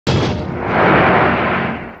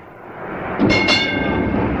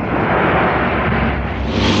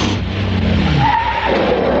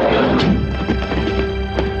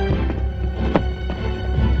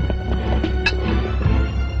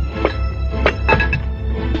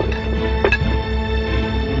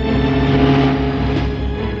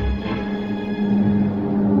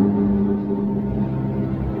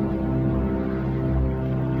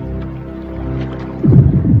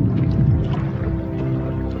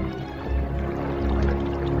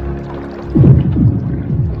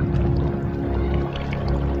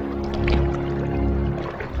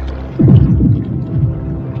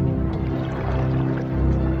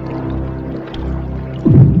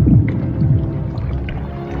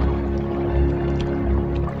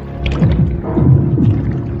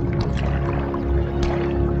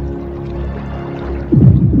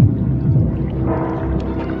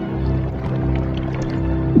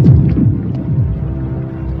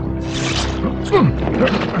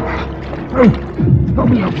都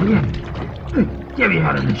不要回来，这边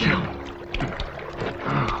下来的枪。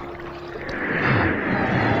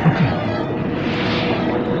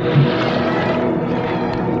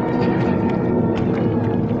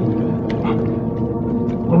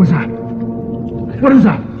What was that? What is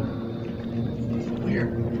that? Where?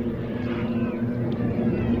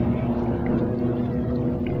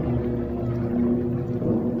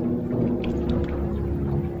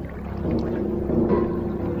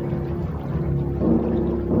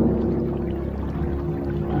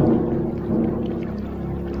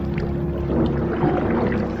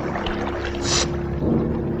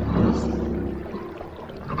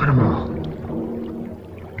 Look at them all.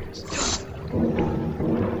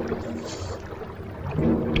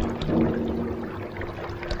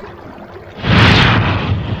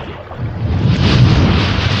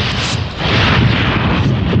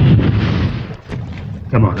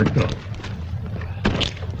 Come on, let's go.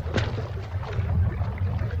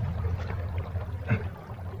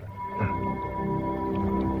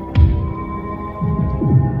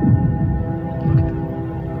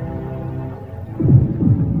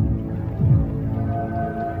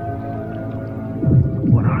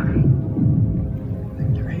 What are they?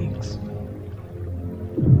 They're eggs.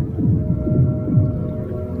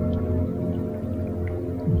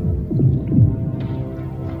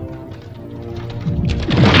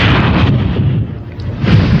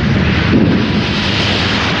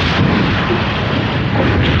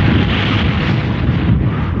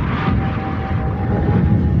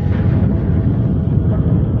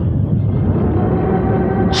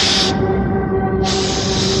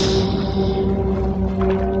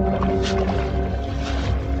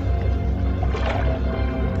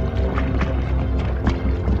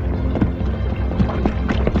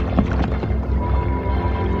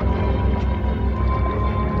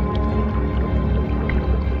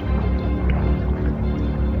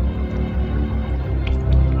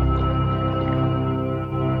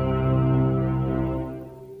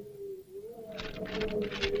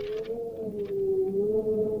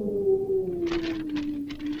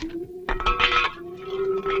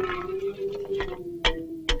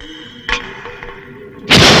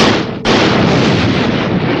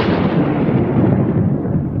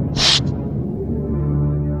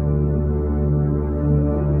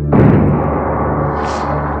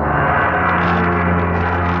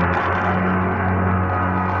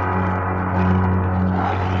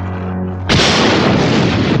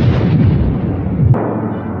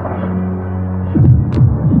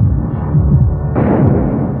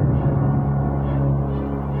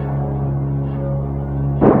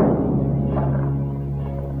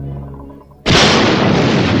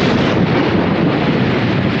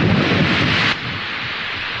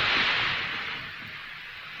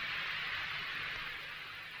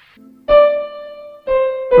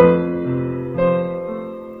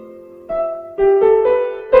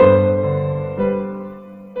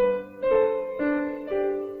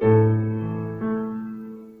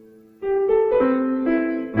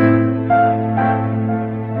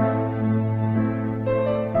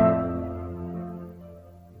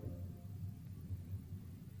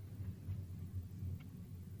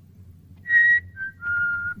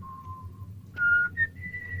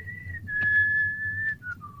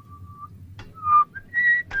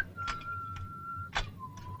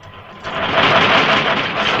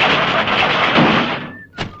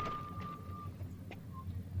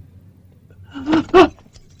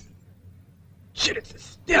 Shit, it's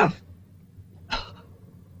stiff. Oh,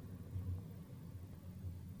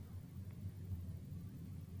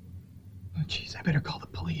 jeez, I better call the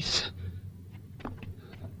police.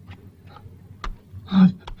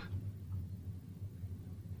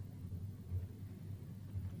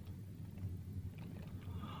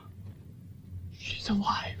 She's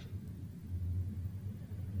alive.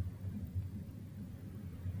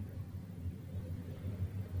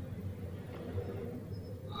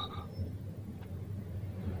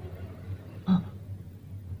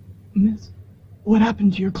 Miss, what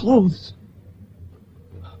happened to your clothes?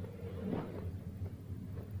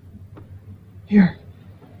 Here.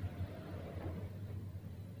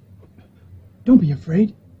 Don't be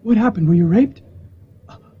afraid. What happened? Were you raped?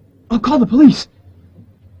 I'll call the police.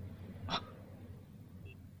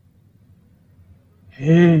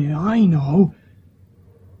 Hey, I know.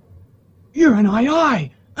 You're an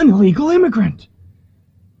II, an illegal immigrant.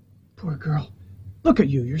 Poor girl. Look at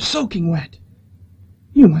you, you're soaking wet.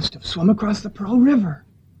 You must have swum across the Pearl River.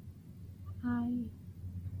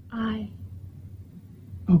 I...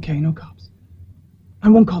 Okay, no cops. I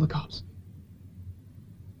won't call the cops.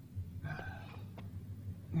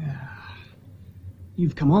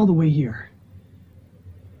 You've come all the way here.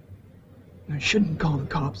 I shouldn't call the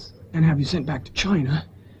cops and have you sent back to China.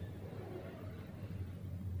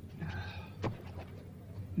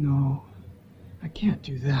 No, I can't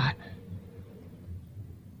do that.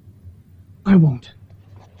 I won't.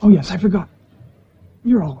 Oh yes, I forgot.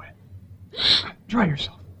 You're all wet. Dry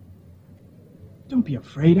yourself. Don't be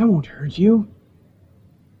afraid, I won't hurt you.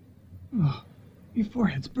 Oh, your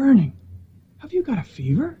forehead's burning. Have you got a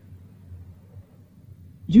fever?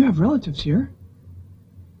 Do you have relatives here?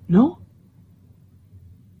 No?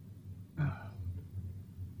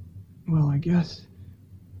 Well, I guess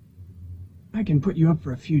I can put you up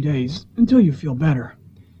for a few days until you feel better.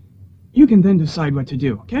 You can then decide what to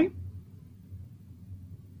do, okay?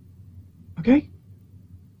 Okay?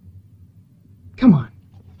 Come on.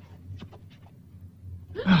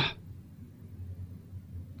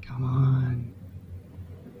 Come on.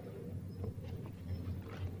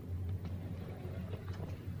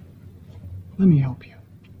 Let me help you.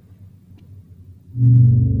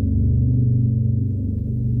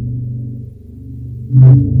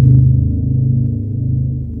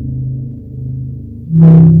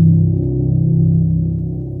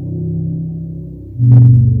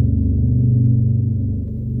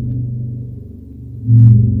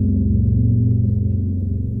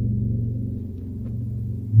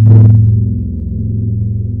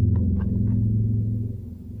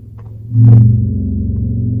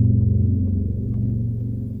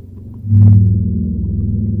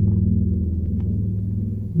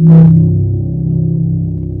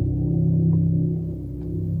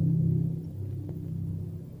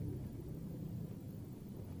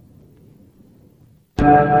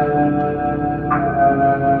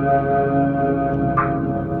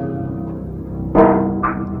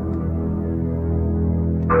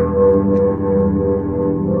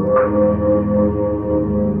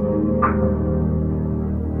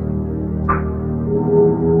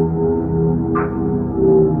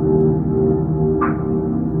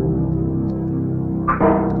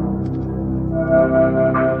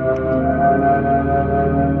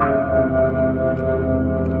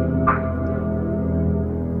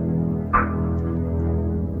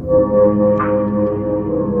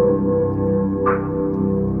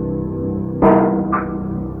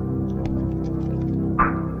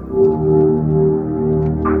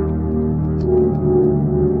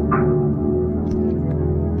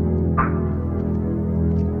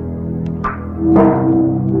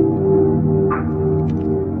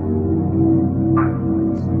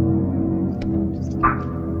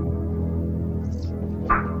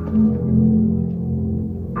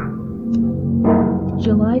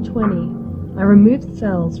 July 20. I removed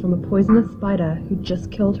cells from a poisonous spider who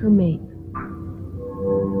just killed her mate.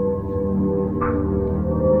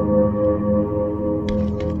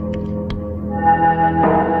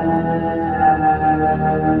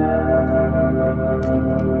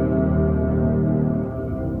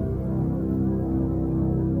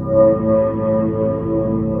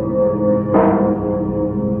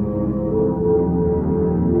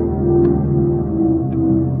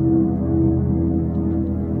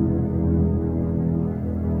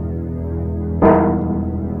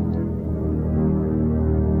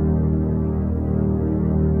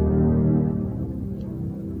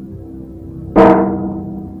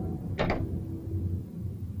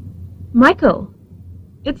 Michael,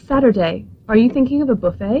 it's Saturday. Are you thinking of a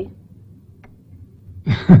buffet?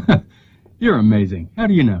 You're amazing. How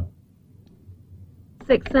do you know?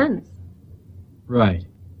 6 cents. Right.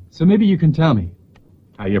 So maybe you can tell me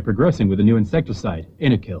how you're progressing with the new insecticide,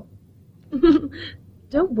 Inakill.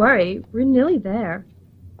 Don't worry, we're nearly there.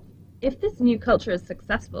 If this new culture is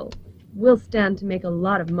successful, we'll stand to make a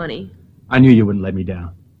lot of money. I knew you wouldn't let me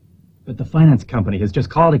down. But the finance company has just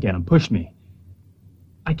called again and pushed me.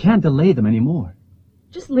 I can't delay them anymore.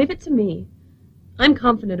 Just leave it to me. I'm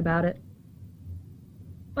confident about it.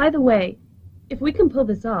 By the way, if we can pull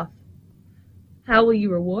this off, how will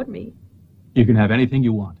you reward me? You can have anything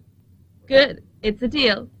you want. Good. It's a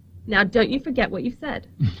deal. Now don't you forget what you said.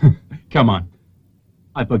 Come on.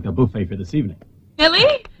 I booked a buffet for this evening.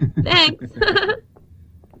 Really? Thanks.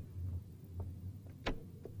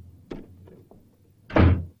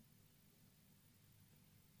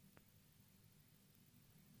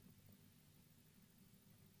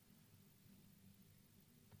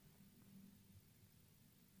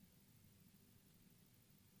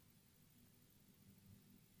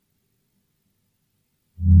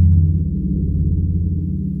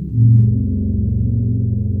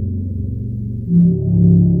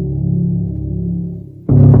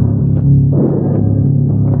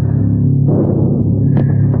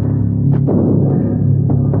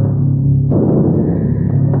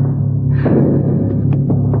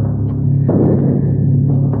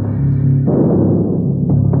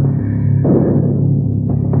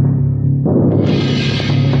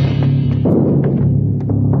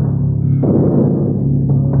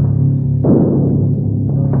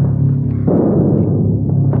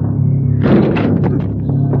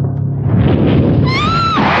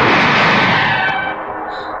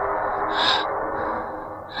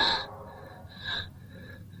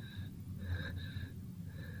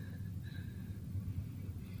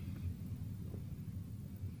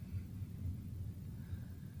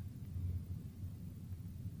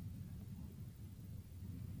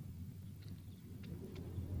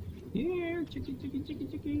 there. Chicky, chicky, chicky,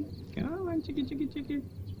 chicky. Come on, chicky, chicky, chicky.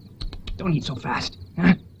 Don't eat so fast,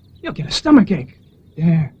 huh? You'll get a stomachache.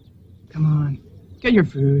 There. Come on. Get your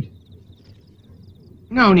food.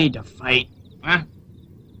 No need to fight, huh?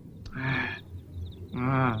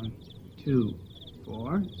 2,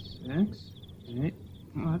 4, 6, 8.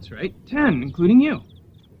 Oh, that's right. 10, including you.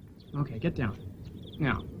 Okay, get down.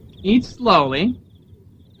 Now, eat slowly.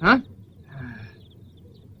 Huh?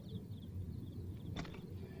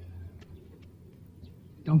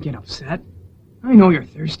 Don't get upset. I know you're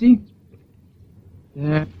thirsty.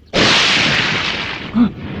 There.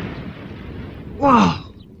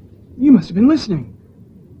 Wow! You must have been listening.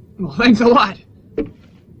 Well, thanks a lot.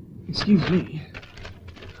 Excuse me.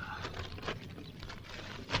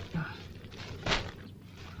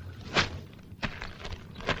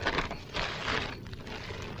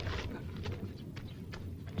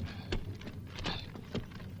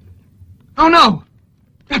 Oh no!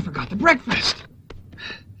 I forgot the breakfast.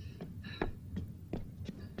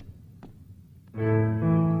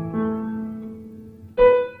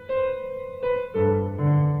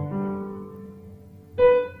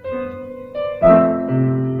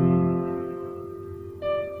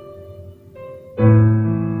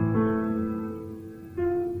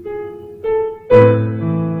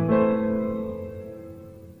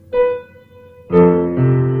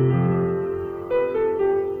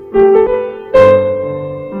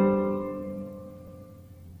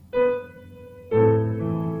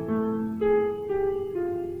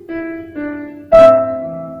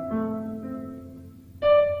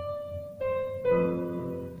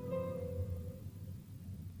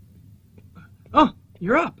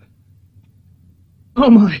 You're up. Oh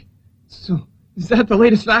my. So, is that the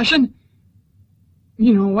latest fashion?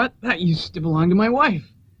 You know what? That used to belong to my wife.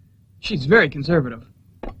 She's very conservative.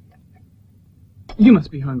 You must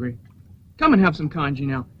be hungry. Come and have some kanji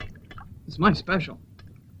now. It's my special.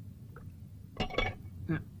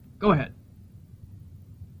 Go ahead.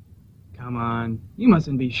 Come on. You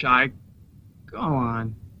mustn't be shy. Go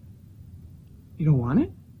on. You don't want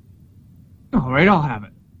it? All right, I'll have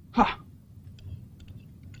it. Ha!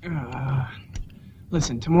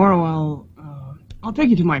 Listen, tomorrow I'll take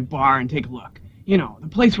you to my bar and take a look. You know, the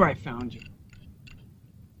place where I found you.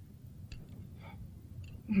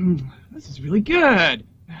 This is really good.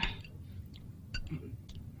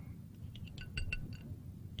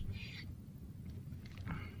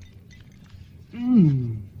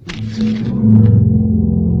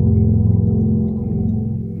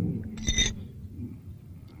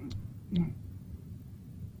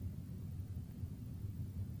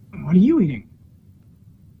 What are you eating?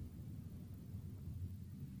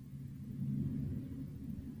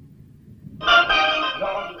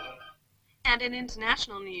 And in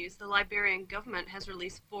international news, the Liberian government has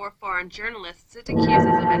released 4 foreign journalists it accuses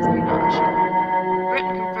of espionage.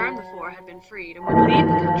 Britain confirmed the 4 had been freed and would leave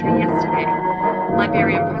the country yesterday.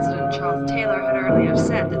 Liberian President Charles Taylor had earlier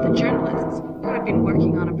said that the journalists, who had been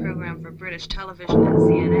working on a program for British television and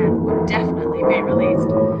CNN, would definitely be released.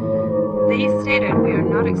 They stated, "We are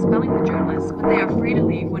not expelling the journalists, but they are free to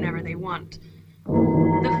leave whenever they want."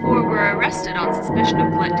 The 4 were arrested on suspicion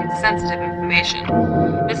of collecting sensitive information.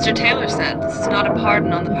 Mr. Taylor said this is not a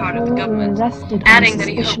pardon on the part of the government, adding that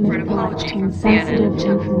he hoped for an apology from CNN and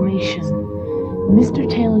information. Mr.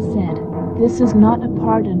 Taylor said this is not a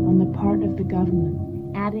pardon on the part of the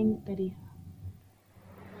government, adding that he...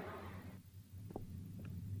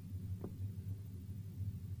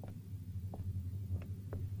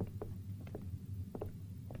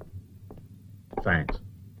 Thanks.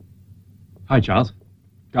 Hi, Charles.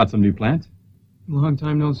 Got some new plants? Long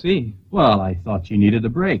time no see. Well, I thought you needed a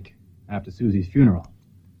break after Susie's funeral.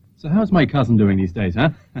 So how's my cousin doing these days, huh?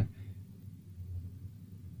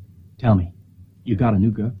 Tell me, you got a new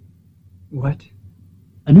girl? What?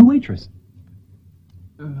 A new waitress.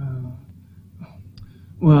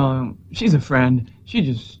 Well, she's a friend. She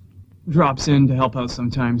just drops in to help out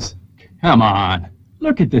sometimes. Come on.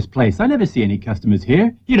 Look at this place. I never see any customers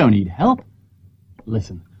here. You don't need help.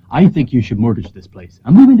 Listen, I think you should mortgage this place.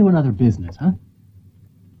 I'm moving to another business, huh?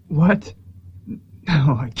 What?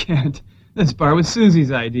 No, I can't. This bar was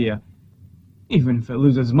Susie's idea. Even if it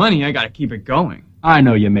loses money, I gotta keep it going. I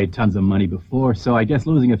know you made tons of money before, so I guess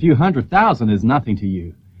losing a few $100,000 is nothing to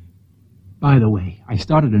you. By the way, I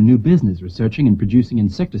started a new business researching and producing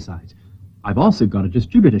insecticides. I've also got a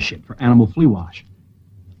distributorship for animal flea wash.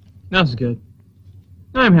 That's good.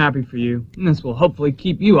 I'm happy for you, and this will hopefully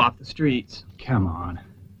keep you off the streets. Come on.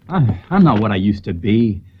 I'm not what I used to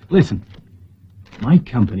be. Listen, my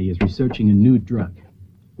company is researching a new drug.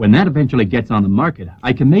 When that eventually gets on the market,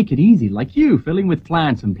 I can make it easy, like you, filling with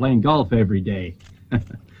plants and playing golf every day.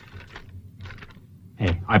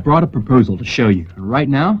 Hey, I brought a proposal to show you, and right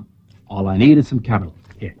now, all I need is some capital.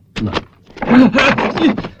 Here, look.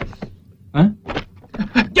 Huh?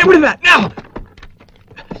 Get rid of that, now!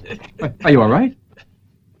 Are you all right?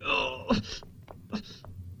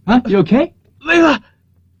 Huh? You okay? Layla!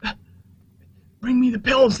 Bring me the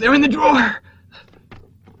pills, they're in the drawer!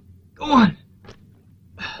 Go on.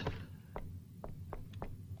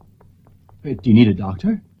 Wait, do you need a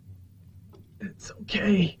doctor? It's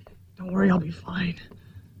okay. Don't worry, I'll be fine.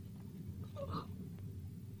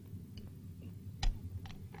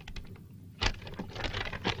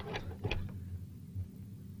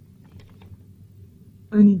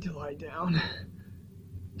 I need to lie down.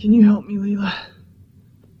 Can you help me, Leela?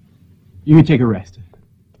 You can take a rest.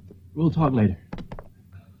 We'll talk later.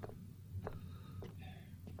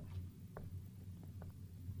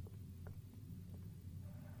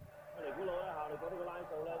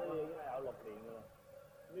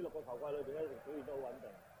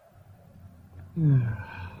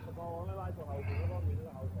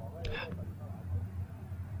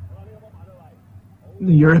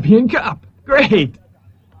 The European Cup! Great!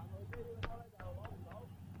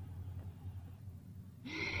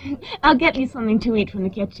 I'll get you something to eat from the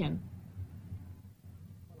kitchen.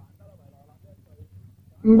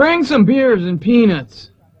 Bring some beers and peanuts.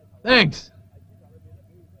 Thanks.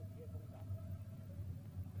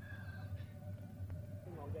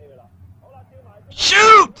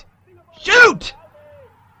 Shoot! Shoot!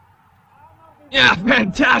 Yeah,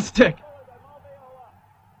 fantastic!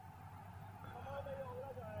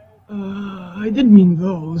 I didn't mean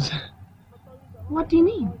those. What do you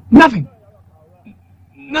mean? Nothing.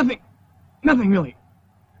 Nothing really.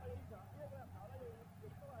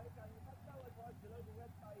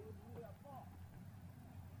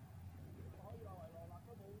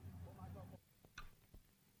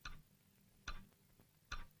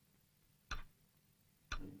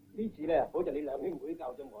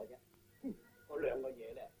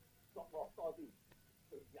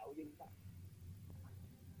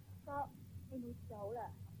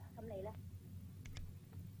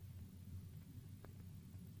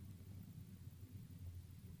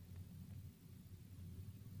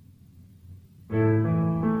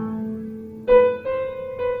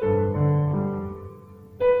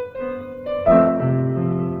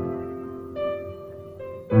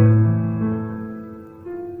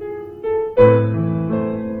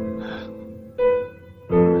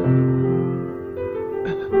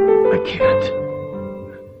 I can't.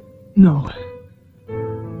 No.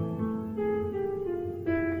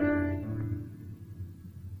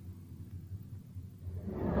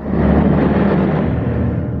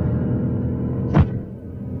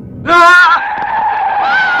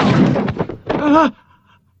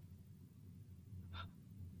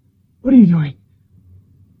 What are you doing?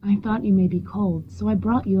 I thought you may be cold, so I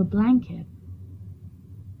brought you a blanket.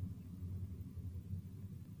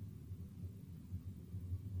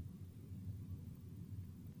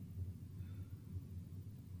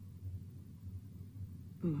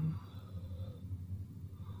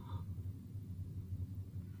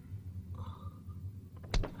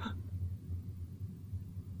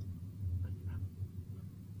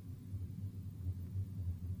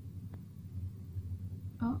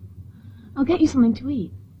 I'll get you something to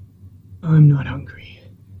eat. I'm not hungry.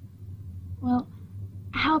 Well,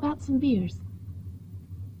 how about some beers?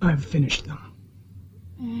 I've finished them.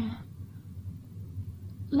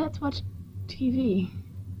 Let's watch TV.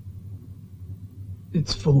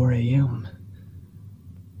 It's 4 a.m.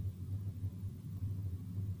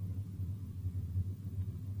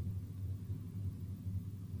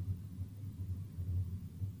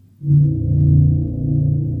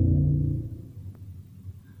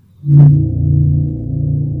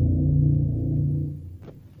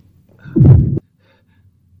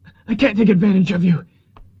 I can't take advantage of you.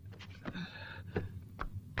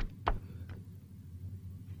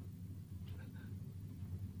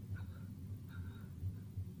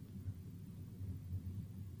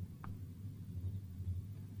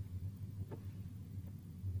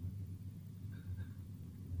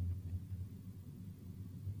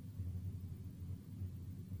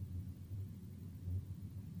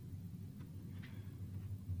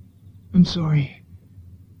 I'm sorry.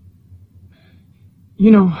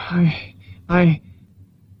 You know, I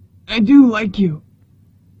do like you.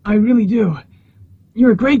 I really do.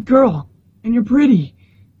 You're a great girl, and you're pretty.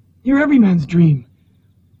 You're every man's dream.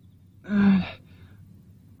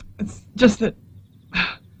 It's just that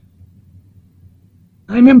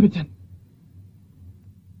I'm impotent.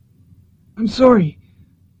 I'm sorry.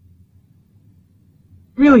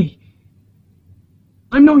 Really.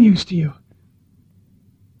 I'm no use to you.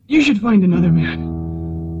 You should find another man.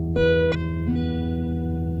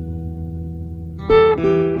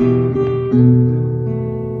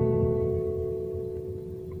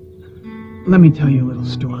 Let me tell you a little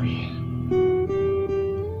story.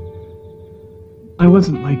 I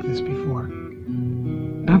wasn't like this before.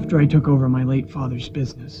 After I took over my late father's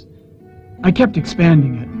business, I kept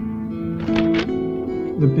expanding it.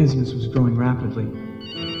 The business was growing rapidly,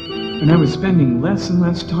 and I was spending less and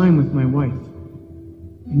less time with my wife.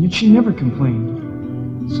 And yet she never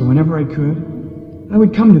complained. So whenever I could, I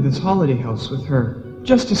would come to this holiday house with her,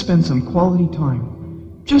 just to spend some quality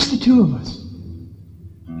time. Just the two of us.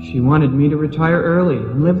 She wanted me to retire early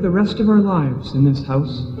and live the rest of our lives in this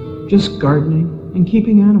house, just gardening and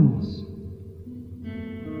keeping animals.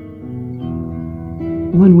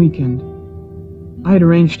 One weekend, I had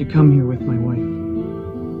arranged to come here with my wife.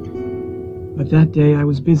 But that day I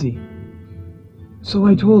was busy, so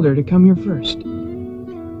I told her to come here first.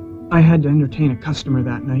 I had to entertain a customer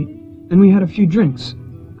that night, and we had a few drinks.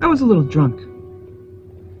 I was a little drunk.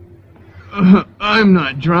 I'm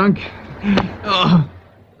not drunk.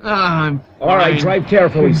 I'm fine. All right, drive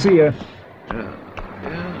carefully. See ya.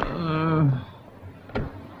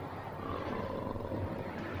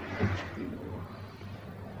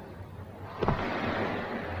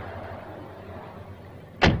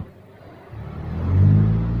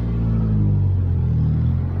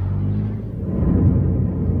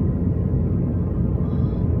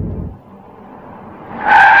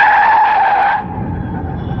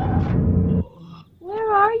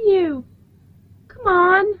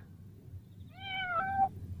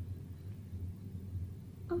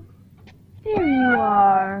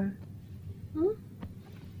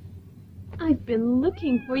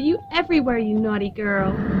 Looking for you everywhere, you naughty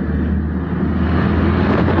girl.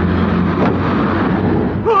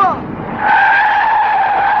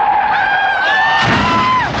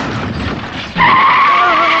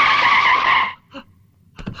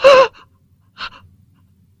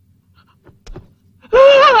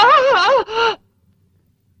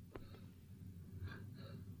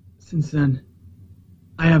 Since then,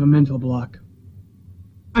 I have a mental block.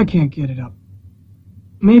 I can't get it up.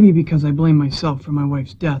 Maybe because I blame myself for my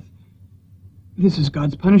wife's death. This is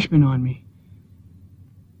God's punishment on me.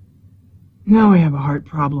 Now I have a heart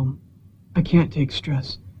problem. I can't take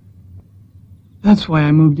stress. That's why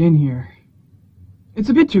I moved in here. It's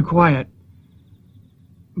a bit too quiet,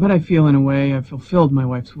 but I feel in a way I've fulfilled my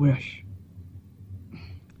wife's wish.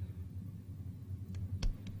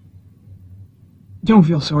 Don't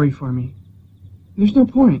feel sorry for me. There's no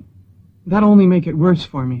point. That'll only make it worse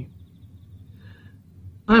for me.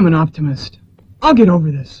 I'm an optimist. I'll get over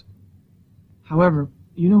this. However,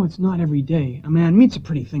 you know it's not every day a man meets a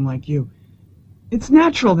pretty thing like you. It's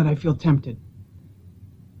natural that I feel tempted.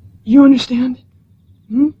 You understand?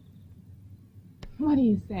 Hmm? What are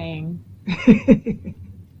you saying?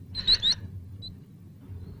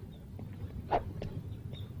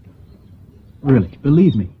 Really,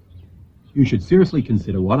 believe me, you should seriously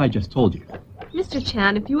consider what I just told you. Mr.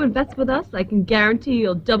 Chan, if you invest with us, I can guarantee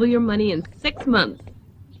you'll double your money in 6 months.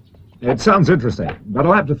 It sounds interesting, but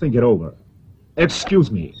I'll have to think it over. Excuse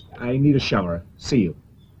me, I need a shower. See you.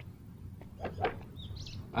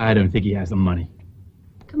 I don't think he has the money.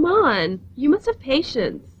 Come on, you must have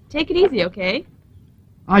patience. Take it easy, okay?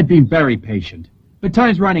 I've been very patient, but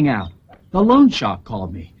time's running out. The loan shark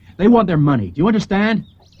called me. They want their money. Do you understand?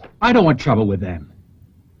 I don't want trouble with them.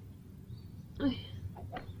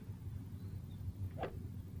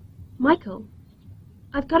 Michael,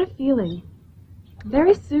 I've got a feeling.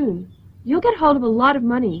 Very soon, you'll get hold of a lot of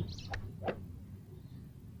money.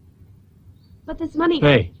 But this money...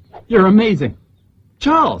 Hey, you're amazing.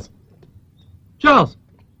 Charles! Charles!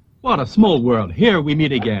 What a small world. Here we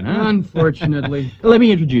meet again, huh? Unfortunately. Let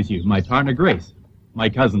me introduce you. My partner, Grace. My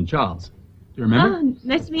cousin, Charles. Do you remember? Ah,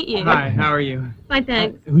 nice to meet you. Hi, how are you? Fine,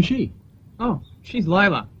 thanks. Who's she? Oh, she's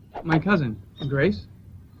Lila, my cousin. Grace?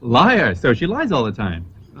 Liar, so she lies all the time.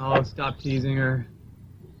 Oh, stop teasing her.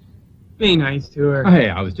 Be nice to her. Hey,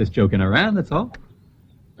 I was just joking around, that's all.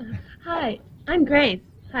 Hi, I'm Grace.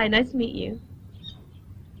 Hi, nice to meet you.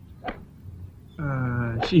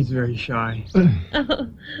 She's very shy. Oh,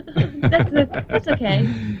 that's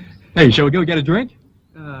okay. Hey, shall we go get a drink?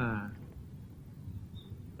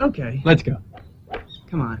 Okay. Let's go.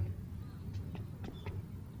 Come on.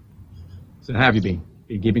 So how have you been?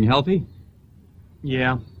 Been keeping healthy?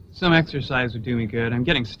 Yeah, some exercise would do me good. I'm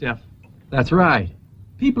getting stiff. That's right.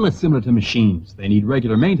 People are similar to machines. They need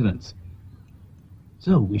regular maintenance.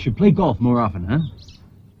 So, we should play golf more often, huh?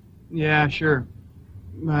 Yeah, sure.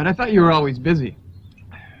 But I thought you were always busy.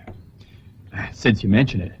 Since you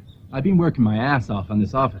mention it, I've been working my ass off on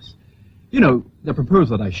this office. You know, the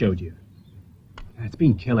proposal that I showed you. It's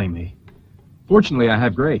been killing me. Fortunately, I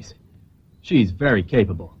have Grace. She's very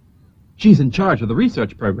capable. She's in charge of the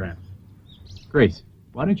research program. Grace,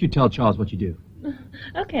 why don't you tell Charles what you do?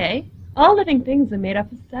 Okay. All living things are made up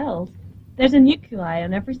of cells. There's a nuclei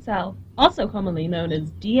on every cell, also commonly known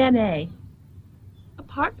as DNA.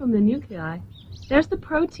 Apart from the nuclei, there's the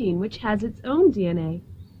protein, which has its own DNA.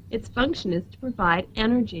 Its function is to provide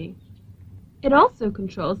energy. It also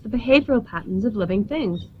controls the behavioral patterns of living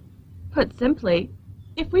things. Put simply,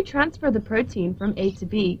 if we transfer the protein from A to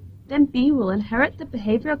B, then B will inherit the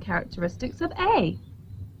behavioral characteristics of A.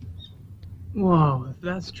 Wow, if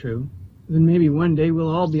that's true, then maybe one day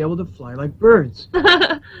we'll all be able to fly like birds.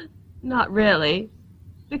 Not really,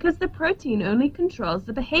 because the protein only controls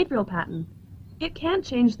the behavioral pattern. It can't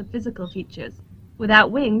change the physical features.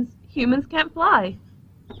 Without wings, humans can't fly.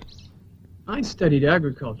 I studied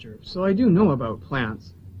agriculture, so I do know about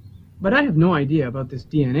plants. But I have no idea about this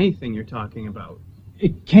DNA thing you're talking about.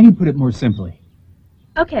 Can you put it more simply?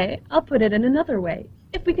 Okay, I'll put it in another way.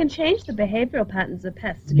 If we can change the behavioral patterns of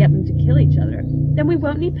pests to get them to kill each other, then we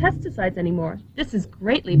won't need pesticides anymore. This is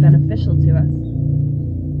greatly beneficial to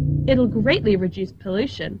us. It'll greatly reduce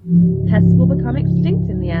pollution. Pests will become extinct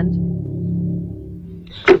in the end.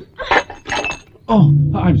 Oh,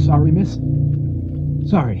 I'm sorry, miss.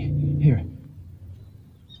 Sorry. Here.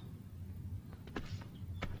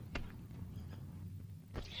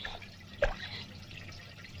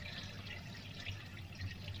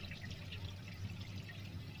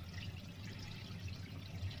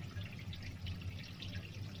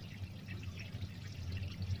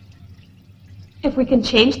 If we can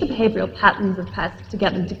change the behavioral patterns of pests to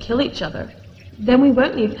get them to kill each other, then we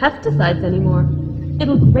won't need pesticides anymore.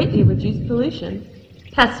 It'll greatly reduce pollution.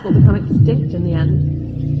 Pests will become extinct in the end.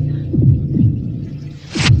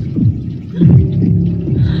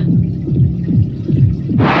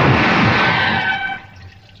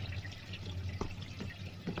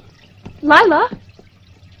 Lila?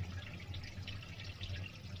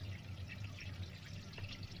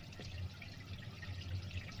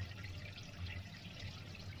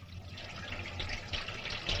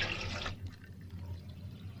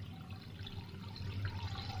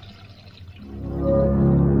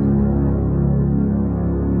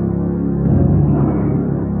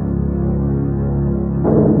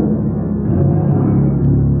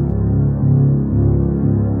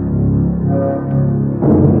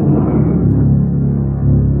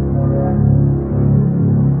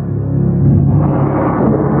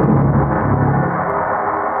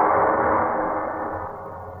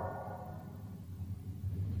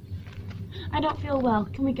 I don't feel well.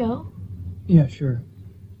 Can we go? Yeah, sure.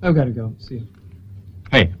 I've got to go. See you.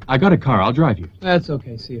 Hey, I got a car. I'll drive you. That's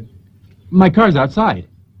okay. See you. My car's outside.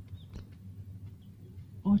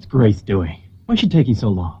 What's Grace doing? Why's she taking so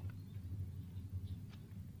long?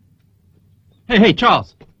 Hey,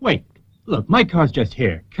 Charles. Wait. Look, my car's just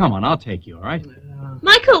here. Come on, I'll take you, all right?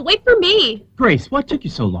 Michael, wait for me! Grace, what took you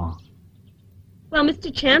so long? Well,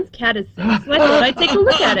 Mr. Chan's cat is sick, so I thought I'd take a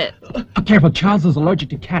look at it. Careful, Charles is allergic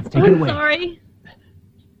to cats. Take it I'm away. sorry.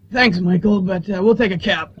 Thanks, Michael, but we'll take a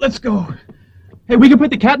cab. Let's go. Hey, we can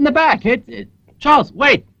put the cat in the back. Charles,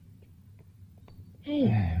 wait.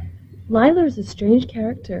 Hey, Lila's a strange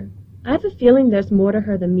character. I have a feeling there's more to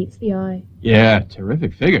her than meets the eye. Yeah,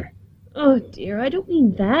 terrific figure. Oh, dear, I don't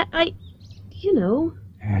mean that. You know.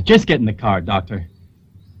 Just get in the car, Doctor.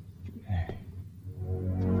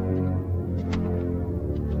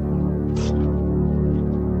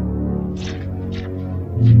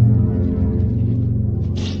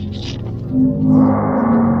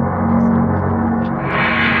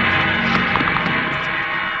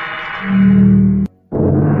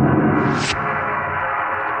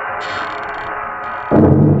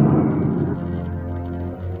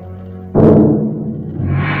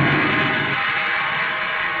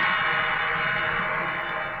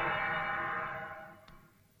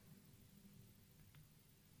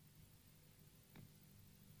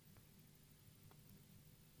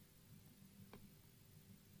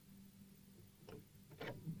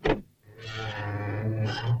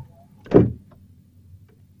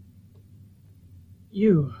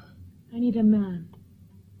 You. I need a man.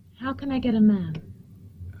 How can I get a man?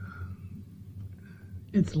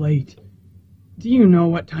 It's late. Do you know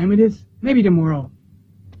what time it is? Maybe tomorrow.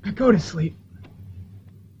 Go to sleep.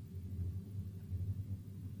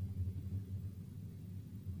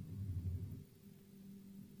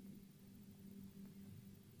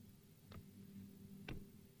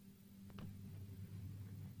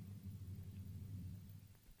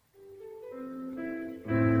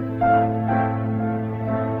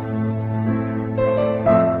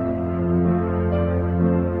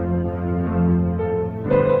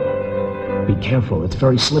 Be careful, it's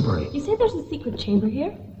very slippery. You say there's a secret chamber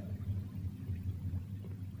here?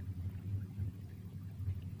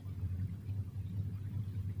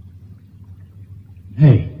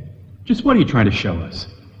 Just what are you trying to show us?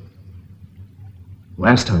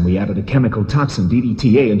 Last time we added a chemical toxin,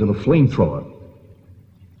 DDTA, into the flamethrower.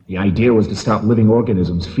 The idea was to stop living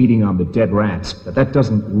organisms feeding on the dead rats, but that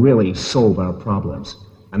doesn't really solve our problems.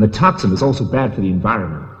 And the toxin is also bad for the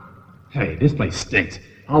environment. Hey, this place stinks.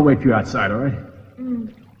 I'll wait for you outside, all right?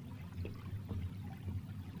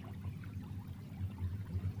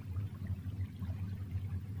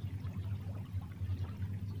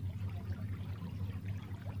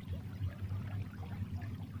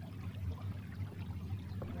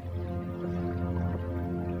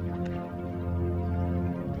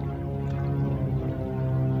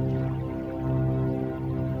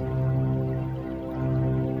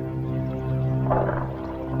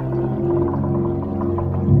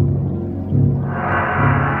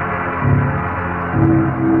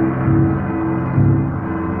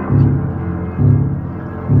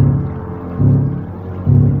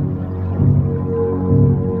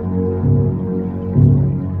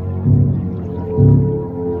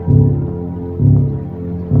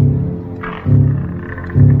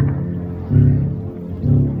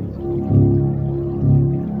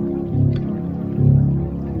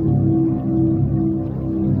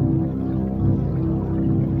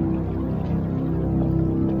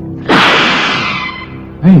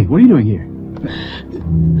 Hey, what are you doing here?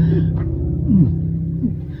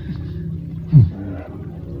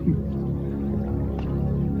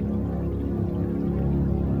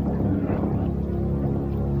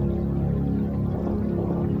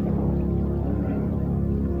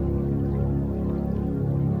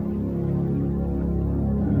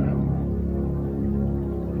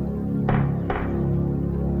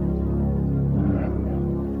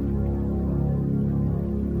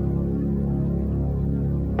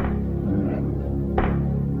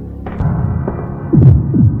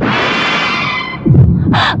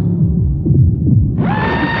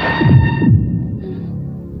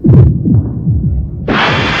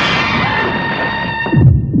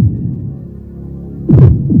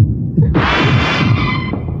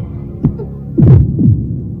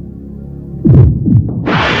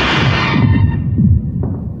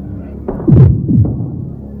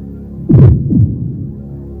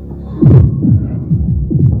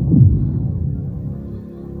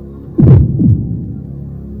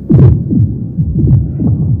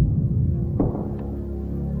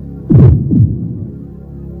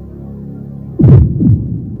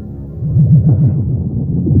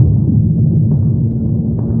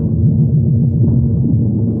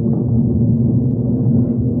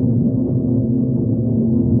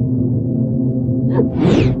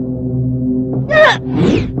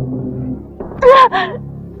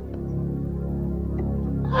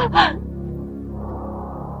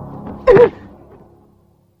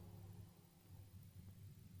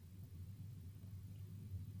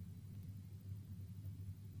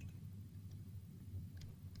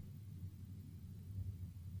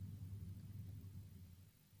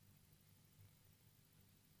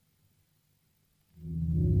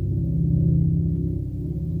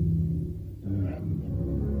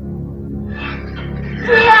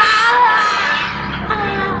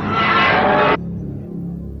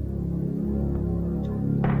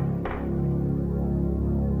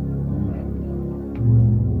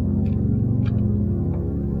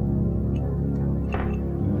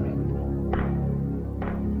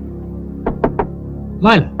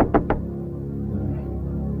 Lila!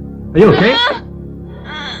 Are you okay?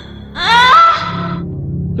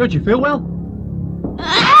 Don't you feel well?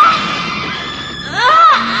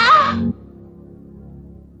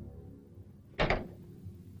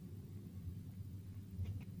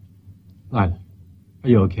 Lila, are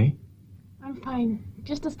you okay? I'm fine.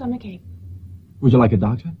 Just a stomachache. Would you like a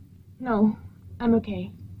doctor? No, I'm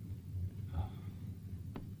okay.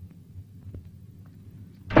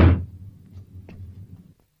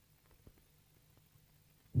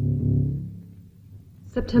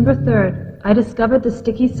 September 3rd, I discovered the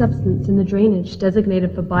sticky substance in the drainage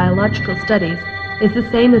designated for biological studies is the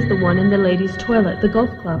same as the one in the ladies' toilet at the golf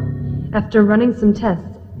club. After running some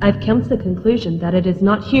tests, I've come to the conclusion that it is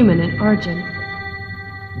not human in origin.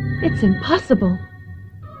 It's impossible.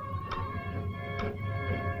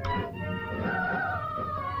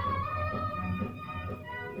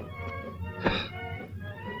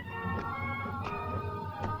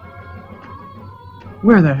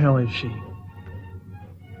 Where the hell is she?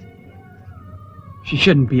 She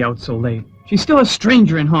shouldn't be out so late. She's still a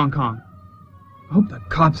stranger in Hong Kong. I hope the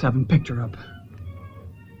cops haven't picked her up.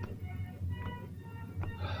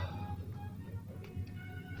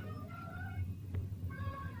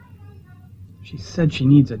 She said she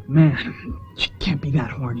needs it. Man, she can't be that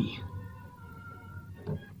horny.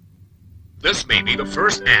 This may be the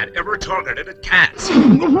first ad ever targeted at cats.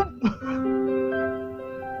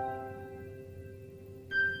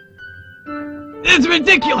 It's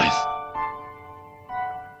ridiculous!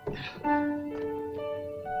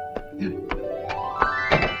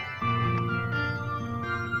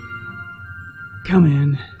 Come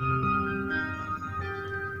in.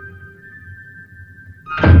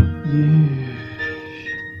 Yeah.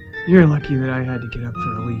 You're lucky that I had to get up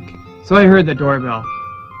for a week. So I heard the doorbell.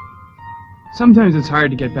 Sometimes it's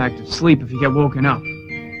hard to get back to sleep if you get woken up.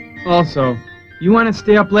 Also, you want to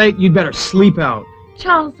stay up late, you'd better sleep out.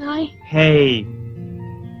 Charles, Hey.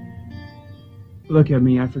 Look at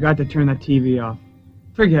me, I forgot to turn that TV off.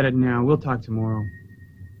 Forget it now, we'll talk tomorrow.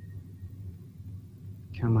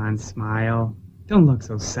 Come on, smile. Don't look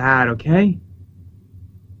so sad, okay?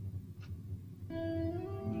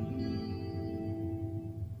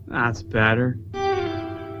 That's better.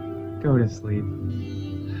 Go to sleep.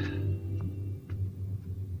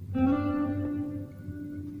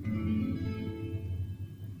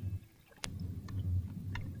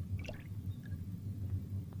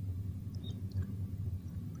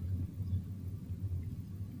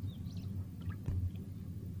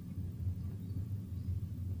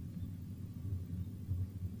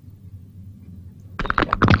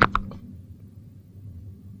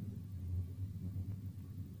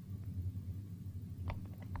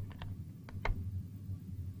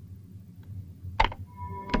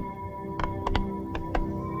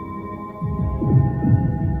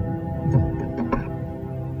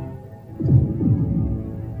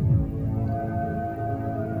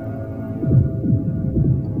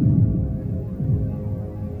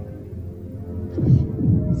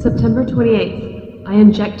 September 28th. I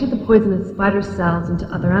injected the poisonous spider cells into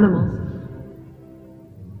other animals.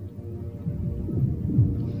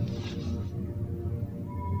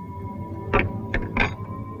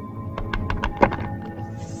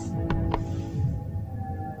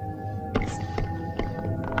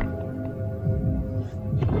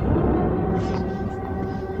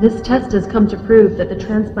 This test has come to prove that the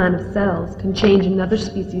transplant of cells can change another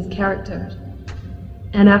species' character.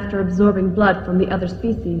 And after absorbing blood from the other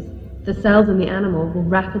species, the cells in the animal will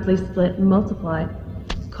rapidly split and multiply,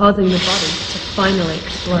 causing the body to finally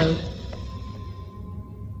explode.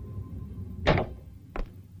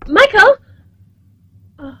 Michael!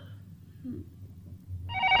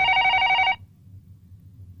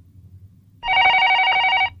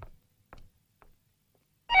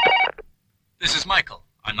 This is Michael.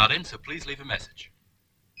 I'm not in, so please leave a message.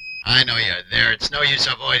 I know you're there. It's no use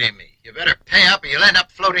avoiding me. You better pay up or you'll end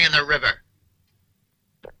up floating in the river.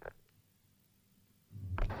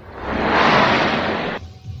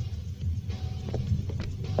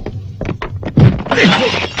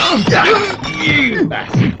 You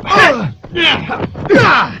bastard!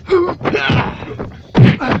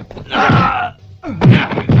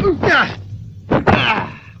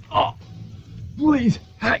 Please,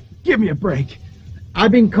 give me a break.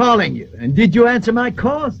 I've been calling you, and did you answer my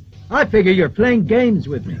calls? I figure you're playing games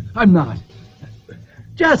with me. I'm not.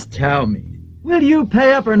 Just tell me, will you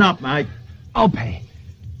pay up or not, Mike? I'll pay.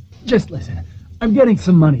 Just listen, I'm getting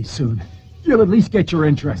some money soon. You'll at least get your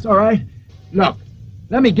interest, all right? Look,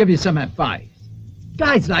 let me give you some advice.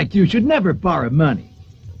 Guys like you should never borrow money.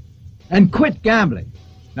 And quit gambling.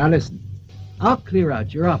 Now listen, I'll clear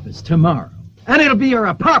out your office tomorrow, and it'll be your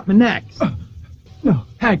apartment next. No,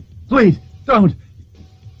 Hank, please, don't.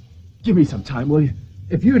 Give me some time, will you?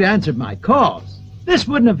 If you'd answered my calls, this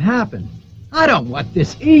wouldn't have happened. I don't want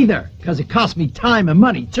this either, because it cost me time and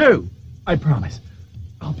money, too. I promise.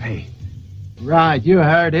 I'll pay. Right, you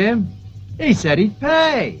heard him. He said he'd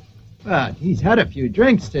pay. But he's had a few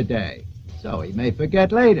drinks today, so he may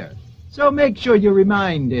forget later. So make sure you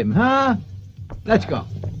remind him, huh? Let's go.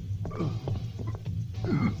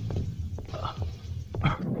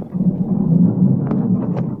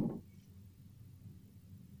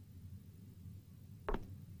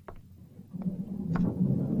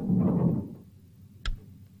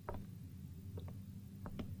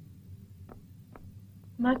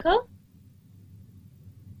 Michael?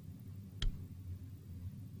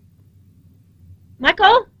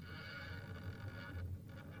 Michael?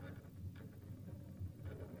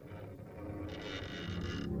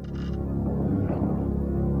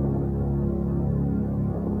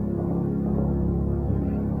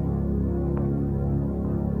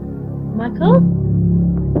 Michael?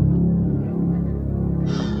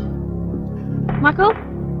 Michael?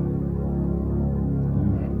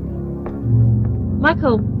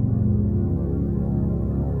 Michael?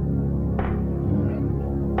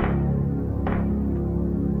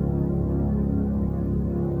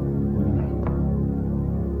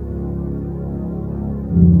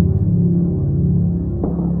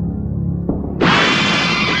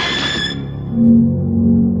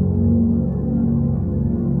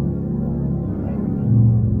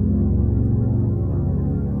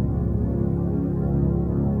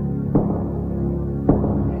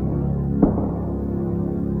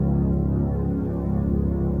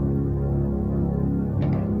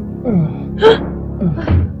 Hey,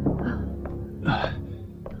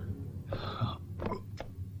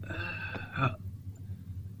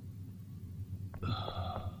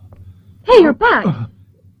 you're back!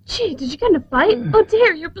 Gee, did you get in a fight? Oh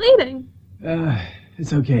dear, you're bleeding!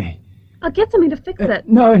 It's okay. I'll get something to fix it.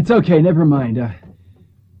 No, it's okay, never mind.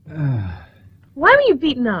 Why were you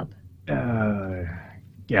beaten up?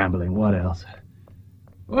 Gambling, what else?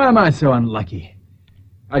 Why am I so unlucky?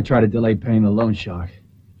 I tried to delay paying the loan shark.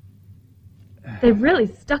 They really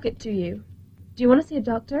stuck it to you. Do you want to see a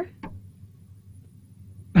doctor?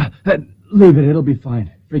 Leave it, it'll be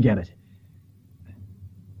fine. Forget it.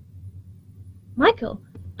 Michael,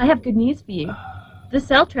 I have good news for you. The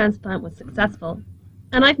cell transplant was successful,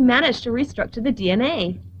 and I've managed to restructure the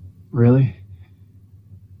DNA. Really?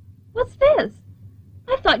 What's this?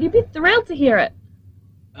 I thought you'd be thrilled to hear it.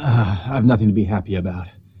 I've nothing to be happy about.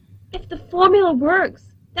 If the formula works,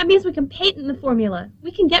 that means we can patent the formula.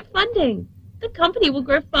 We can get funding. The company will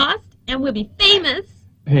grow fast, and we'll be famous.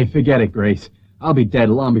 Hey, forget it, Grace. I'll be dead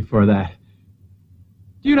long before that.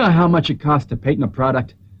 Do you know how much it costs to patent a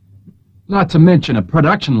product? Not to mention a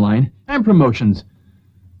production line and promotions.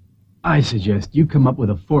 I suggest you come up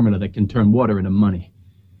with a formula that can turn water into money.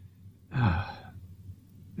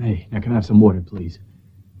 Hey, now can I have some water, please?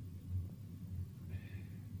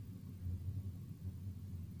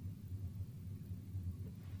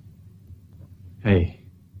 Hey.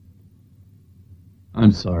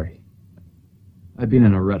 I'm sorry. I've been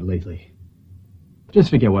in a rut lately. Just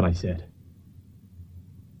forget what I said.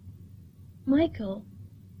 Michael,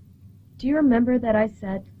 do you remember that I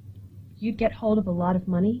said you'd get hold of a lot of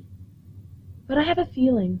money? But I have a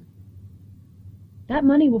feeling that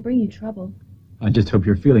money will bring you trouble. I just hope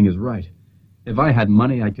your feeling is right. If I had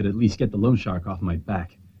money, I could at least get the loan shark off my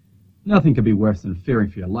back. Nothing could be worse than fearing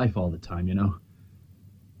for your life all the time, you know.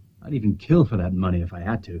 I'd even kill for that money if I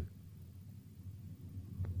had to.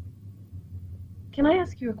 Can I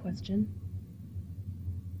ask you a question?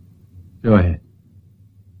 Go ahead.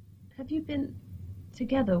 Have you been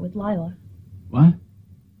together with Lila? What?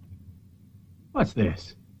 What's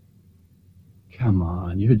this? Come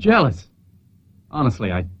on, you're jealous.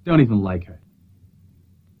 Honestly, I don't even like her.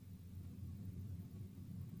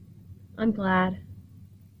 I'm glad.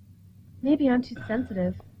 Maybe I'm too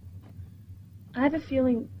sensitive. I have a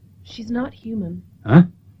feeling she's not human. Huh?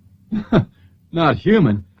 Not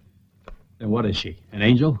human? Then what is she, an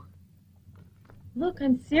angel? Look,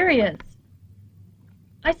 I'm serious.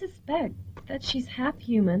 I suspect that she's half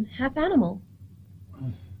human, half animal.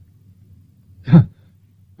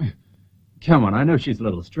 Come on, I know she's a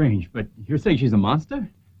little strange, but you're saying she's a monster?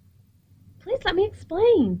 Please let me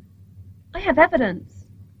explain. I have evidence.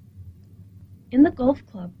 In the golf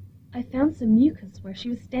club, I found some mucus where she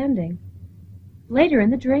was standing. Later in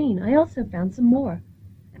the drain, I also found some more.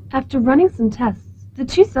 After running some tests, the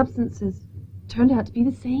two substances turned out to be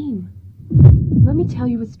the same. Let me tell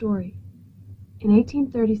you a story. In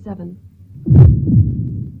 1837,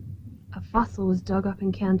 a fossil was dug up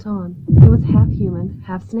in Canton. It was half human,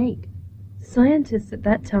 half snake. Scientists at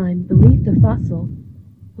that time believed the fossil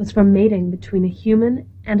was from mating between a human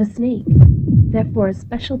and a snake. Therefore, a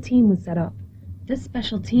special team was set up. This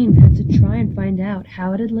special team had to try and find out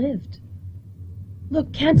how it had lived.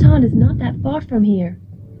 Look, Canton is not that far from here.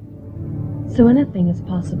 So anything is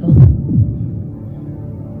possible.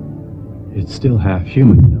 It's still half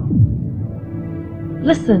human, you know.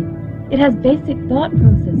 Listen, it has basic thought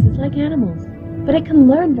processes like animals, but it can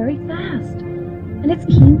learn very fast, and it's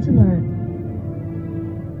keen to learn.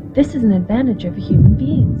 This is an advantage over human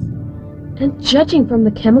beings. And judging from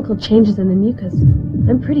the chemical changes in the mucus,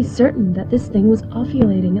 I'm pretty certain that this thing was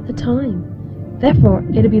ovulating at the time. Therefore,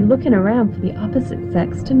 it'd be looking around for the opposite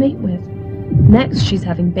sex to mate with. Next, she's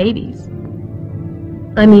having babies.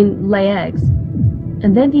 I mean, lay eggs.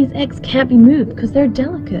 And then these eggs can't be moved because they're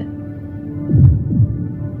delicate.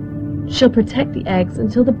 She'll protect the eggs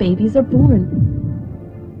until the babies are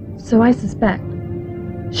born. So I suspect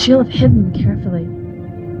she'll have hidden them carefully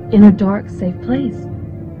in a dark, safe place.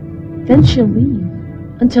 Then she'll leave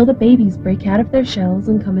until the babies break out of their shells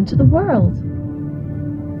and come into the world.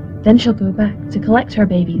 Then she'll go back to collect her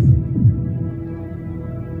babies.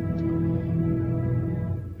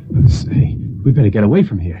 Say, we better get away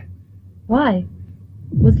from here. Why?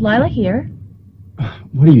 Was Lila here?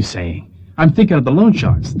 What are you saying? I'm thinking of the loan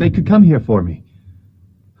sharks. They could come here for me.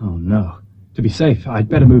 Oh, no. To be safe, I'd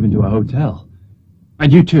better move into a hotel.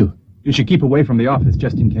 And you too. You should keep away from the office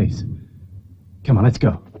just in case. Come on, let's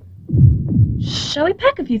go. Shall we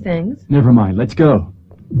pack a few things? Never mind, let's go.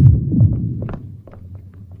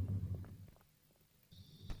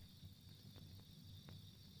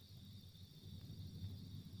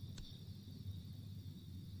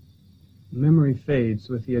 memory fades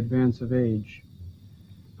with the advance of age.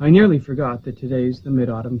 I nearly forgot that today's the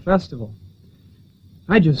Mid-Autumn Festival.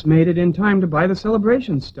 I just made it in time to buy the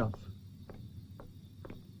celebration stuff.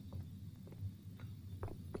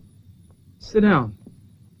 Sit down.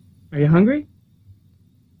 Are you hungry?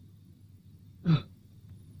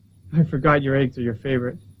 I forgot your eggs are your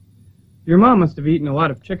favorite. Your mom must have eaten a lot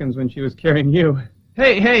of chickens when she was carrying you.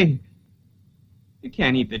 Hey! You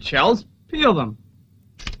can't eat the shells. Peel them.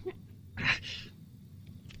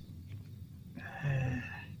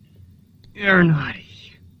 You're naughty.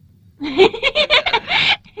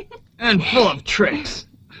 And full of tricks.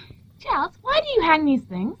 Charles, why do you hang these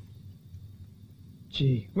things?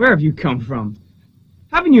 Gee, where have you come from?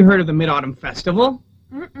 Haven't you heard of the Mid-Autumn Festival?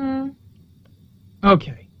 Mm-mm.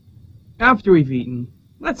 Okay. After we've eaten,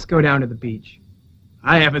 let's go down to the beach.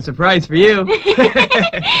 I have a surprise for you.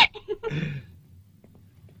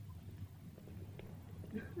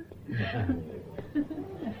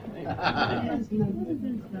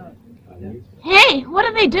 Hey, what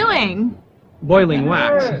are they doing? Boiling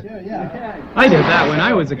wax. I did that when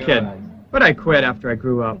I was a kid, but I quit after I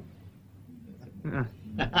grew up.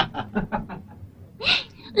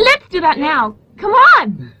 Let's do that now. Come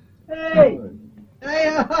on. Hey!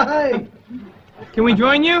 Hi! Can we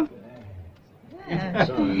join you?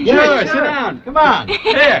 Sure, sit down. Come on.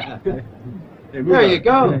 There. There you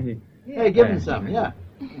go. Hey, give him some, yeah.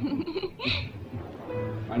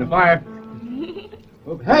 Find a fire.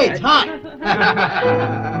 Hey, it's hot.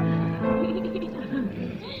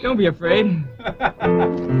 Don't be afraid.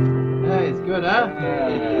 Hey, it's good, huh?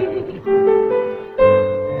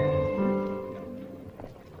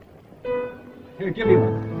 Here, give me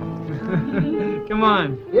one. Come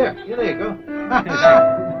on. Here, there you go.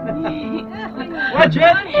 Watch it.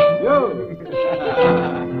 Yo.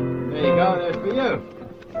 There you go, there's for you.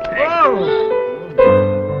 Whoa.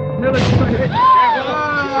 That looks good. Wow.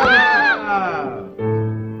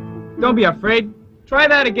 Don't be afraid. Try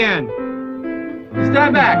that again.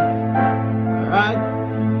 Stand back. All right.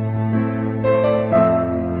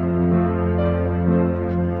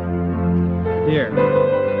 Here.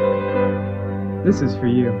 This is for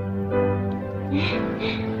you.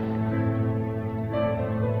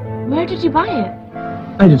 Where did you buy it?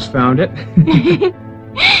 I just found it.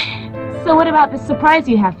 So what about the surprise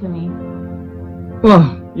you have for me?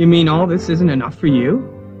 Well, you mean all this isn't enough for you?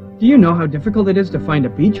 Do you know how difficult it is to find a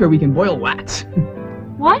beach where we can boil wax?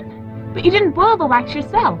 What? But you didn't boil the wax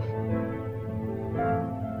yourself.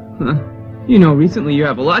 Huh. You know, recently you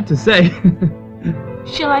have a lot to say.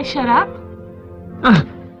 Shall I shut up? Ah,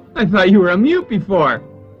 I thought you were a mute before.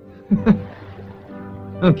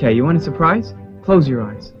 Okay, you want a surprise? Close your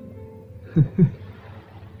eyes.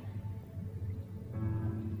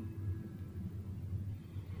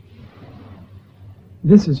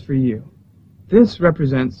 This is for you. This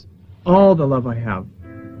represents all the love I have.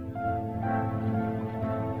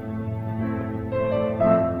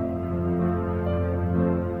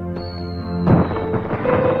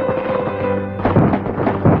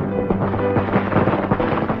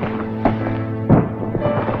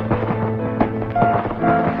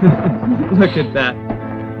 Look at that.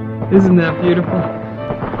 Isn't that beautiful?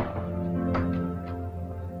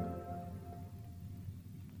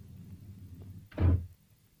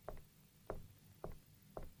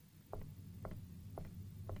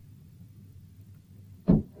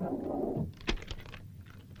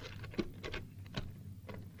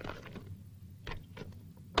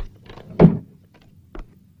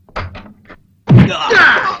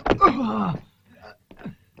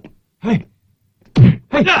 Hey!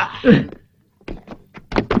 Hey!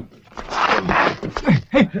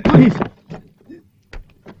 Hey, please!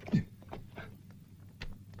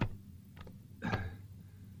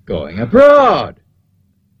 Going abroad.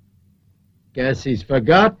 Guess he's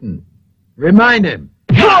forgotten. Remind him.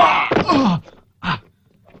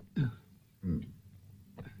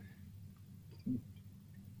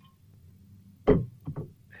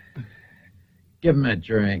 Give him a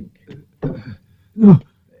drink. No.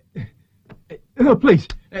 No, please.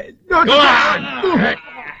 No, Go on!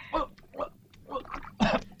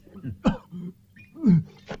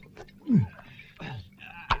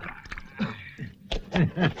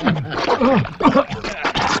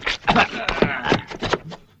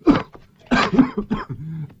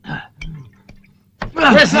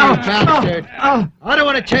 Listen, you bastard. I don't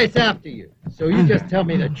want to chase after you, so you just tell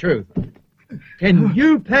me the truth. Can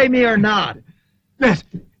you pay me or not? Yes.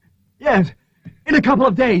 Yes. In a couple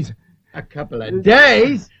of days. A couple of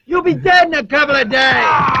days? You'll be dead in a couple of days!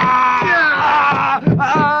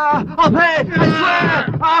 I'll pay! I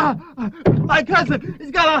swear! My cousin, he's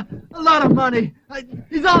got a lot of money.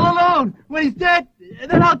 He's all alone. When he's dead,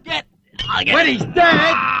 then I'll get... When he's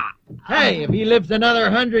dead? Hey, if he lives another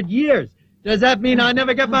 100 years, does that mean I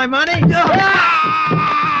never get my money? I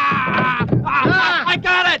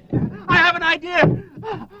got it! I have an idea!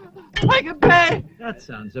 I can pay! That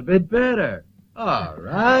sounds a bit better. All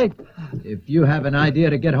right. If you have an idea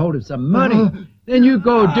to get hold of some money, then you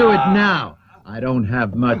go do it now. I don't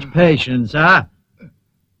have much patience, huh?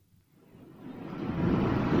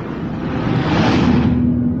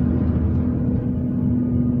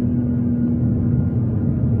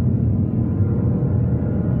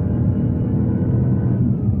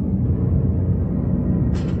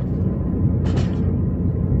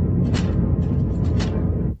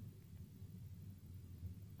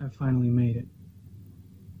 I finally made it.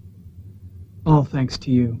 All thanks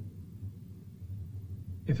to you.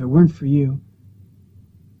 If it weren't for you,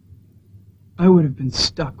 I would have been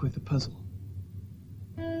stuck with the puzzle.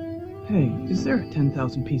 Hey, is there a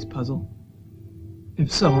 10,000-piece puzzle?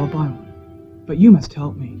 If so, I'll buy one. But you must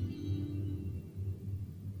help me.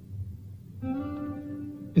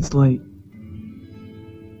 It's late.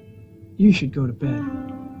 You should go to bed.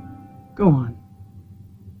 Go on.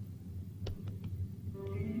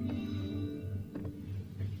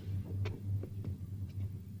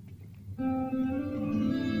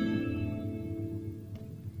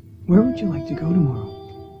 Where would you like to go tomorrow?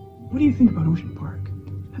 What do you think about Ocean Park?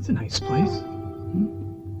 That's a nice place.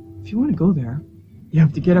 If you want to go there, you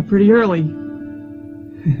have to get up pretty early.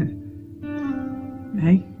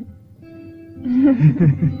 Hey?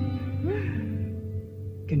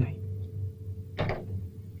 Good night.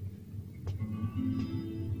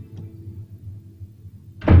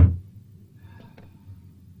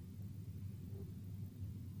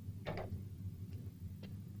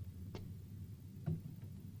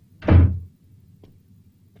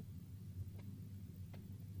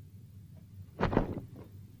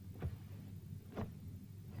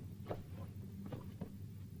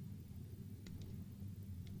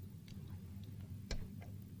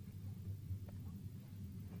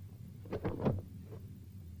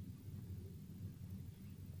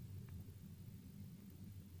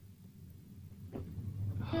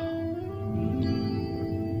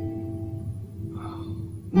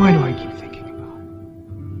 Why do I keep thinking about it?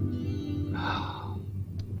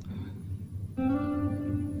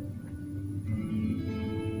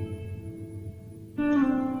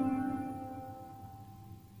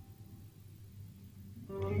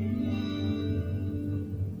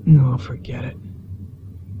 No, forget it.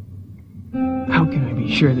 How can I be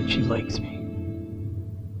sure that she likes me?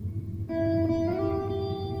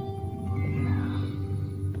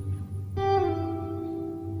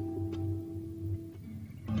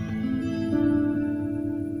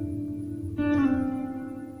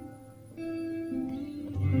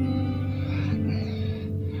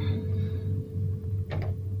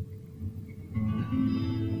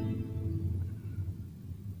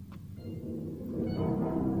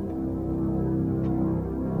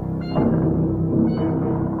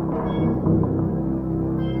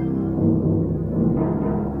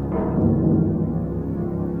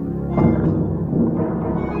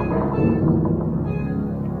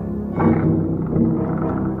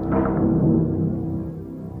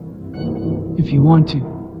 If you want to,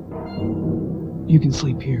 you can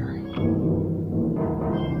sleep here.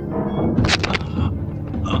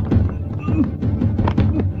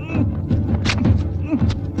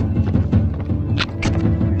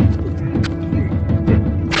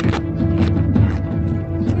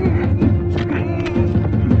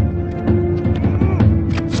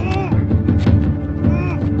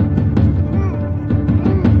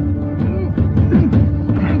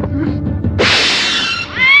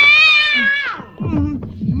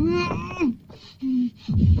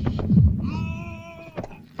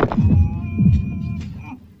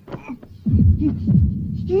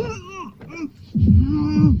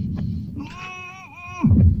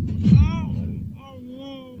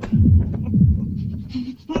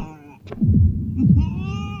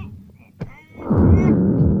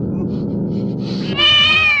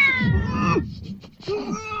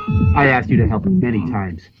 I asked you to help me many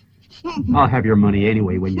times. I'll have your money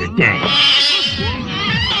anyway when you're dead.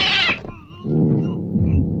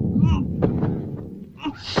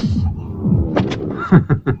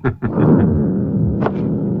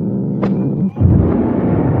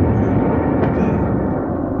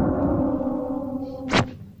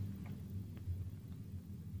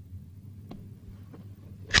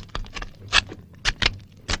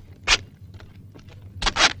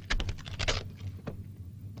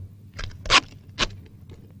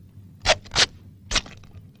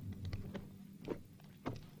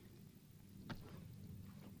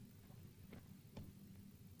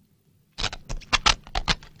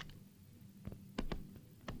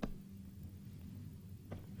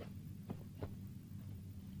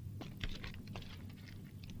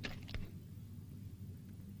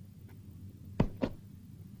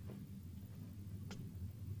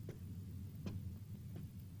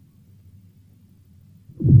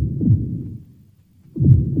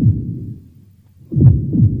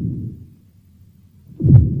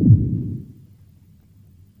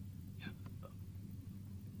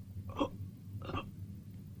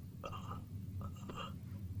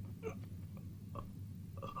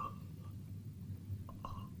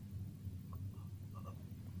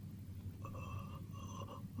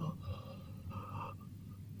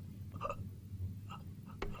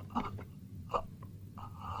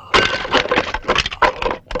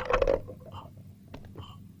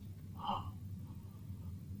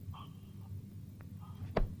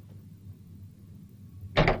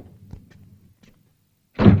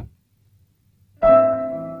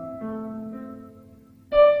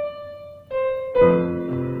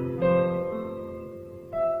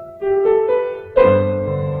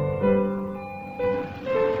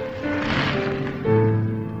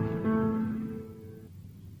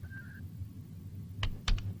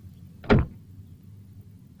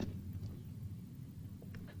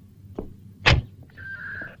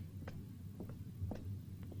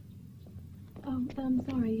 I'm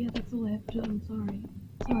sorry. Yeah, that's all I have to do. I'm sorry.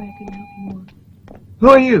 Sorry I couldn't help you more. Who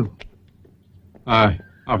are you?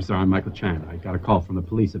 Officer, I'm Michael Chan. I got a call from the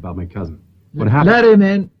police about my cousin. What happened? Let him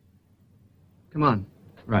in. Come on.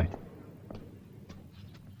 Right.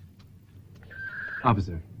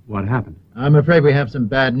 Officer, what happened? I'm afraid we have some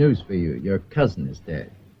bad news for you. Your cousin is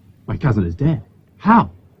dead. My cousin is dead.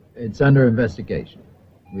 How? It's under investigation.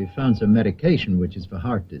 We found some medication which is for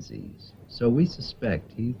heart disease. So we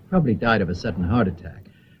suspect he probably died of a sudden heart attack.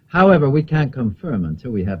 However, we can't confirm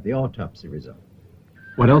until we have the autopsy result.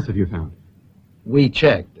 What else have you found? We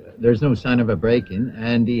checked. There's no sign of a break-in,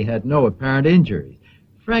 and he had no apparent injuries.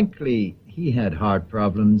 Frankly, he had heart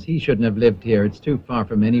problems. He shouldn't have lived here. It's too far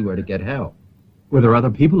from anywhere to get help. Were there other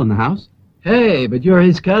people in the house? Hey, but you're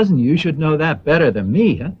his cousin. You should know that better than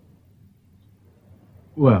me, huh?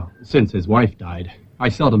 Well, since his wife died, I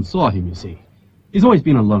seldom saw him, you see. He's always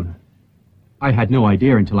been a loner. I had no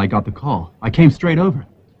idea until I got the call. I came straight over.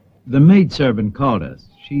 The maidservant called us.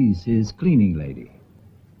 She's his cleaning lady.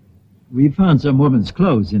 We found some woman's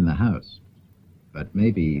clothes in the house. But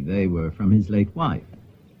maybe they were from his late wife.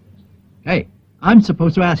 Hey, I'm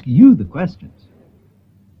supposed to ask you the questions.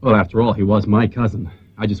 Well, after all, he was my cousin.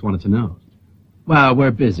 I just wanted to know. Well,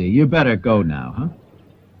 we're busy. You better go now, huh?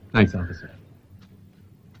 Thanks, officer.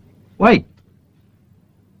 Wait.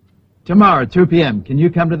 Tomorrow, 2 p.m., can you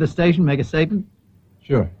come to the station, make a statement?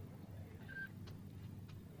 Sure.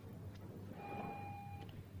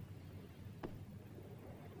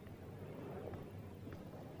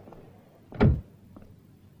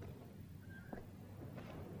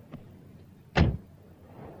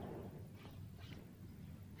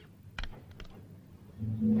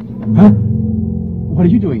 Huh? What are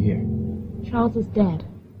you doing here? Charles is dead.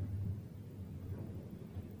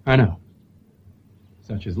 I know.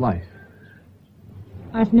 Such is life.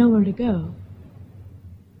 I've nowhere to go.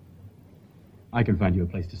 I can find you a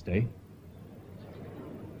place to stay.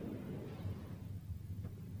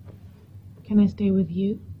 Can I stay with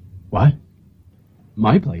you? What?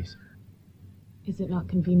 My place? Is it not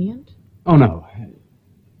convenient? Oh, no.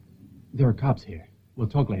 There are cops here. We'll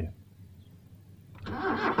talk later.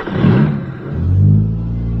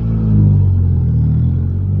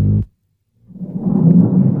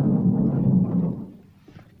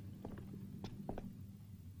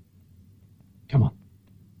 Come on.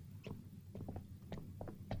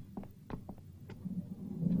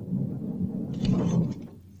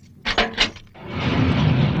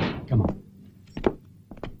 Come on.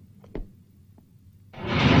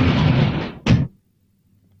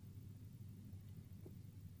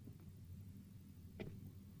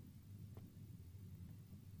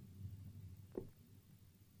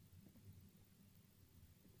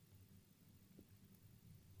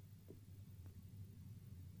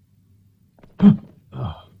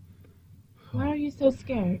 Why are you so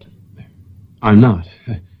scared? I'm not.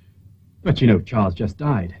 But you know, Charles just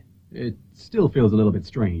died. It still feels a little bit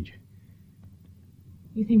strange.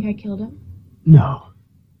 You think I killed him? No.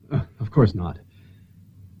 Of course not.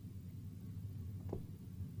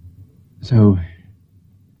 So,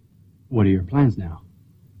 what are your plans now?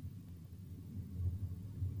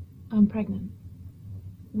 I'm pregnant.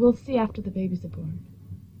 We'll see after the babies are born.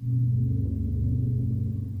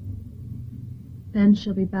 Then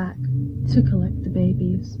she'll be back to collect the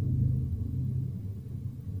babies.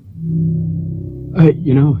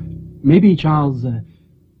 You know, maybe Charles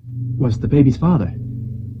was the baby's father.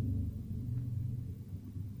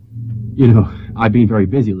 You know, I've been very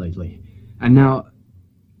busy lately, and now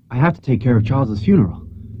I have to take care of Charles's funeral.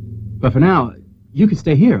 But for now, you can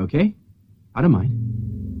stay here, okay? I don't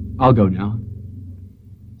mind. I'll go now.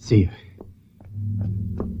 See you.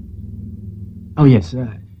 Oh, yes,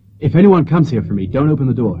 if anyone comes here for me, don't open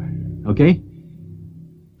the door, okay?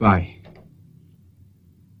 Bye.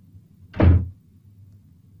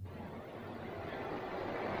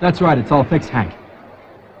 That's right, it's all fixed, Hank.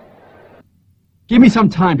 Give me some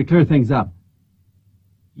time to clear things up.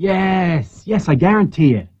 Yes, I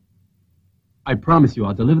guarantee it. I promise you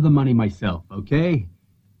I'll deliver the money myself, okay?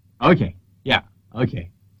 Okay, yeah,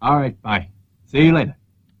 okay. All right, bye. See you later.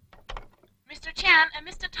 Mr. Chan and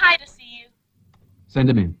Mr. Tai to see you. Send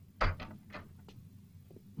him in.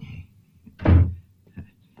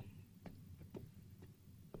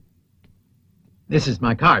 This is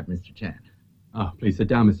my card, Mr. Chan. Oh, please sit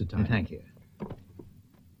down, Mr. Tai. Thank you.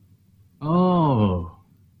 Oh,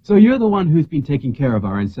 so you're the one who's been taking care of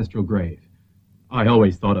our ancestral grave. I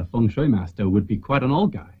always thought a feng shui master would be quite an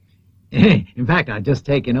old guy. In fact, I've just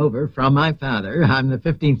taken over from my father. I'm the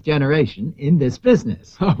 15th generation in this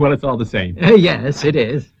business. Oh, well, it's all the same. Yes, it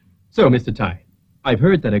is. So, Mr. Tai, I've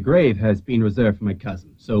heard that a grave has been reserved for my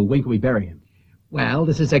cousin, so when can we bury him? Well,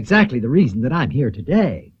 this is exactly the reason that I'm here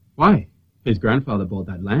today. Why? His grandfather bought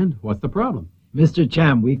that land. What's the problem? Mr.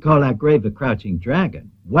 Cham, we call our grave the Crouching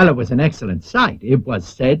Dragon. Well, it was an excellent site. It was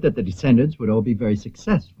said that the descendants would all be very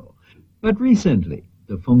successful. But recently,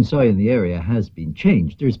 the feng shui in the area has been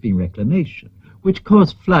changed. There's been reclamation, which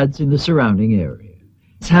caused floods in the surrounding area.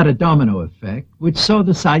 It's had a domino effect, which saw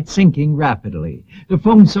the site sinking rapidly. The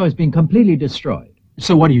feng shui has been completely destroyed.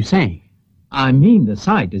 So what are you saying? I mean, the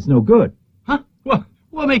site is no good. Huh?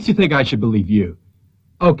 What makes you think I should believe you?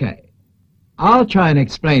 Okay, I'll try and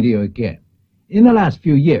explain to you again. In the last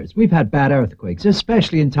few years, we've had bad earthquakes,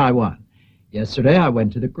 especially in Taiwan. Yesterday, I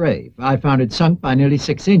went to the grave. I found it sunk by nearly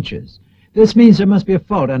 6 inches. This means there must be a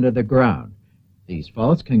fault under the ground. These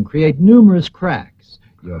faults can create numerous cracks.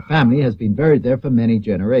 Your family has been buried there for many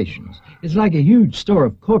generations. It's like a huge store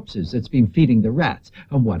of corpses that's been feeding the rats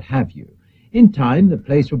and what have you. In time, the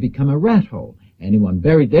place will become a rat hole. Anyone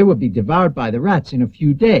buried there will be devoured by the rats in a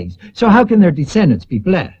few days. So how can their descendants be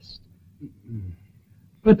blessed?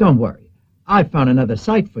 But don't worry. I found another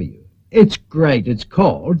site for you. It's great. It's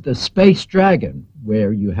called the Space Dragon,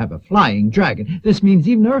 where you have a flying dragon. This means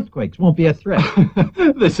even earthquakes won't be a threat.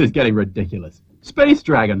 This is getting ridiculous. Space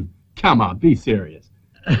Dragon? Come on, be serious.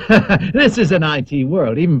 This is an IT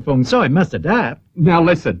world. Even feng shui must adapt. Now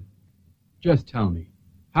listen. Just tell me,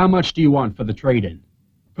 how much do you want for the trade-in?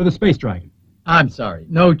 For the Space Dragon? I'm sorry,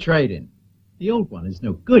 no trade-in. The old one is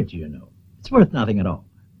no good, you know. It's worth nothing at all.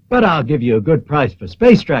 But I'll give you a good price for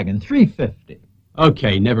Space Dragon, $350.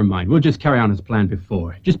 Okay, never mind. We'll just carry on as planned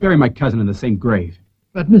before. Just bury my cousin in the same grave.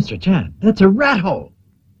 But, Mr. Chan, that's a rat hole.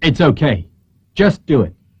 It's okay. Just do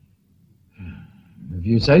it. If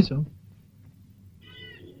you say so.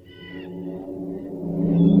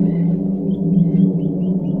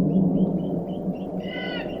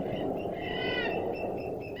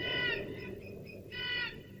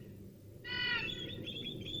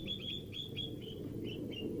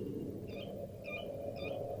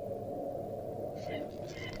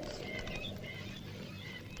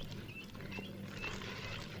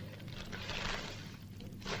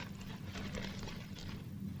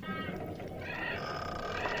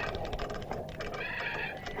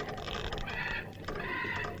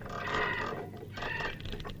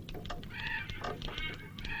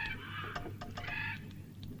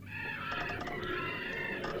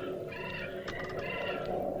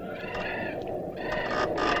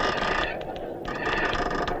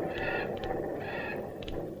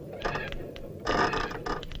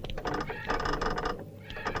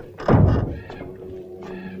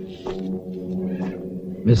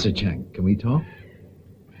 Mr. Chang, can we talk?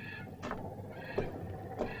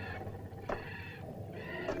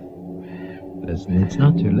 Listen, it's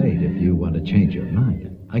not too late if you want to change your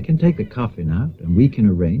mind. I can take the coffin out, and we can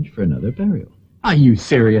arrange for another burial. Are you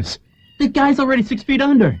serious? The guy's already 6 feet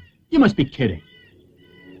under. You must be kidding.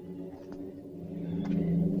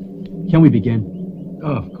 Can we begin?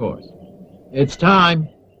 Oh, of course. It's time.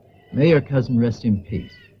 May your cousin rest in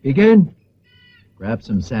peace. Begin. Grab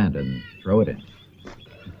some sand and throw it in.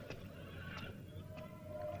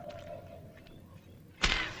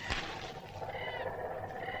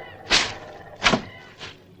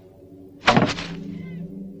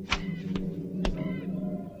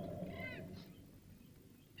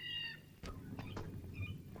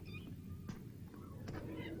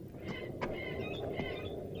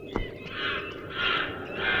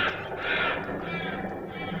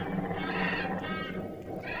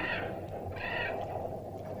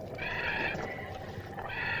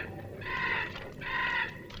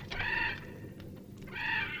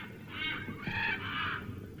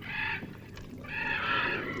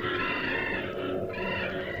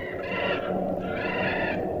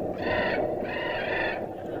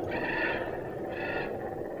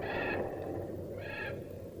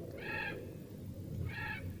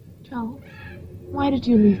 Joe, why did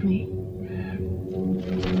you leave me?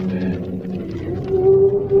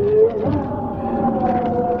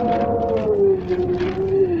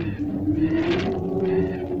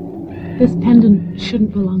 This pendant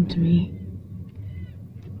shouldn't belong to me.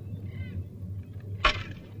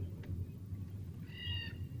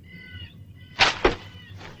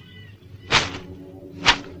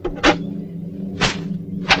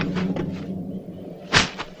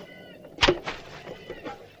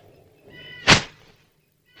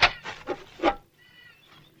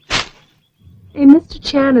 Mr.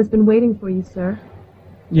 Chan has been waiting for you, sir.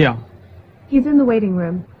 Yeah, He's in the waiting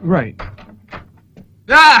room. right.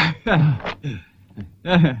 Ah!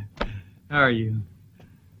 How are you?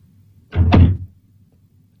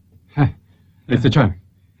 Mr. Chan.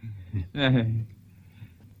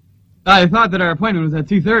 I thought that our appointment was at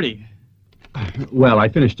 2:30. Well, I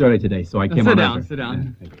finished early today, so I came on over. Sit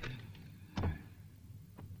down.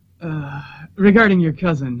 Regarding your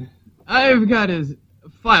cousin, I've got his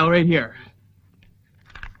file right here.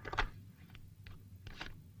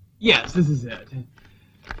 Yes, this is it.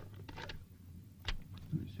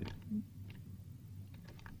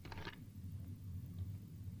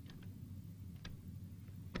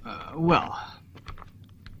 Well,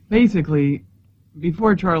 basically,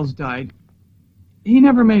 before Charles died, he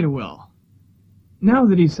never made a will. Now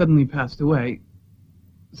that he's suddenly passed away,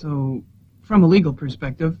 so from a legal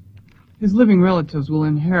perspective, his living relatives will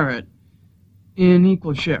inherit in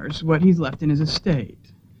equal shares what he's left in his estate.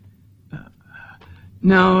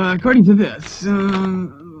 Now, according to this,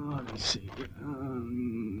 let me see.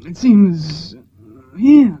 It seems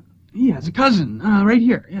he has a cousin right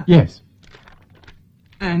here. Yeah. Yes.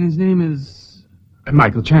 And his name is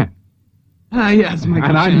Michael Chan. Yes,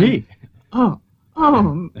 Michael and Chan. I'm he. Oh,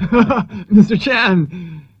 Mr.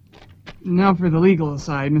 Chan. Now for the legal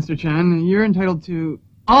side, Mr. Chan. You're entitled to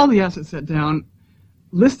all the assets set down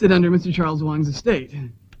listed under Mr. Charles Wong's estate.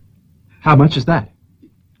 How much is that?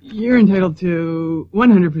 You're entitled to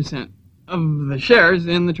 100% of the shares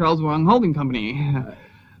in the Charles Wong Holding Company.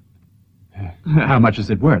 How much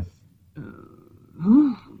is it worth?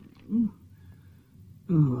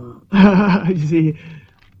 You see,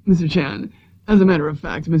 Mr. Chan, as a matter of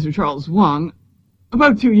fact, Mr. Charles Wong,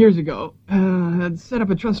 about 2 years ago, had set up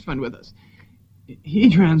a trust fund with us. He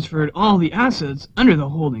transferred all the assets under the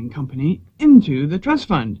holding company into the trust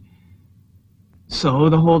fund. So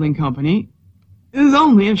the holding company is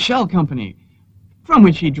only a shell company from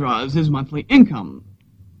which he draws his monthly income.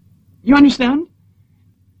 You understand?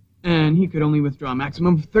 And he could only withdraw a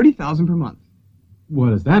maximum of $30,000 per month. What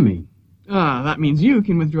does that mean? That means you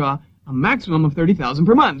can withdraw a maximum of $30,000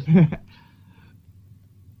 per month.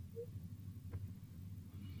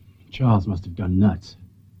 Charles must have gone nuts.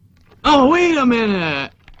 Oh, wait a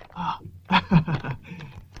minute!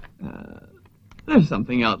 There's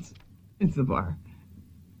something else. It's the bar.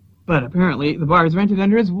 But apparently the bar is rented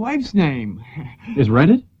under his wife's name. Is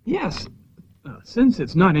rented? Yes. Since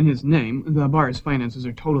it's not in his name, the bar's finances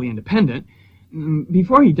are totally independent.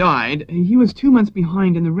 Before he died, he was 2 months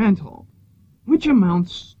behind in the rental, which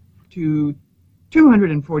amounts to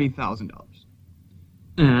 $240,000.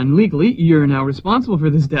 And legally, you're now responsible for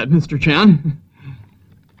this debt, Mr. Chan.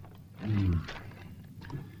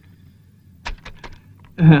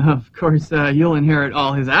 Of course, you'll inherit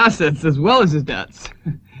all his assets as well as his debts.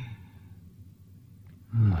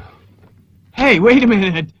 Hey, wait a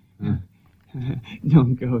minute!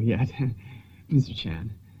 Don't go yet, Mr.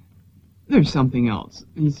 Chan. There's something else.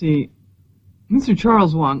 You see, Mr.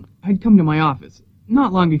 Charles Wong had come to my office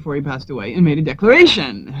not long before he passed away and made a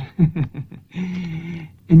declaration.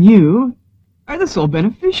 And you are the sole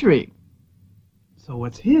beneficiary. So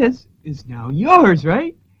what's his is now yours,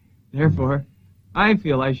 right? Therefore, I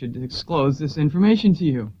feel I should disclose this information to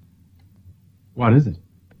you. What is it?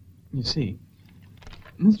 You see,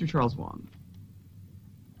 Mr. Charles Wong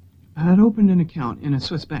had opened an account in a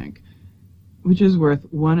Swiss bank, which is worth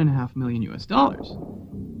 $1.5 million US.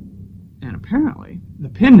 And apparently, the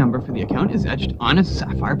PIN number for the account is etched on a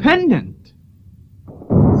sapphire pendant.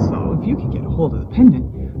 So if you can get a hold of the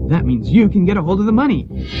pendant, that means you can get a hold of the money.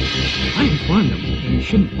 I informed him that he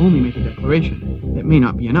shouldn't only make a declaration. It may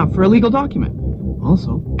not be enough for a legal document.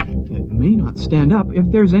 Also, it may not stand up if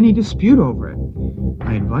there's any dispute over it.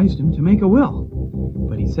 I advised him to make a will,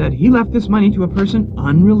 but he said he left this money to a person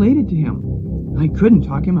unrelated to him. I couldn't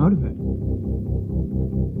talk him out of it.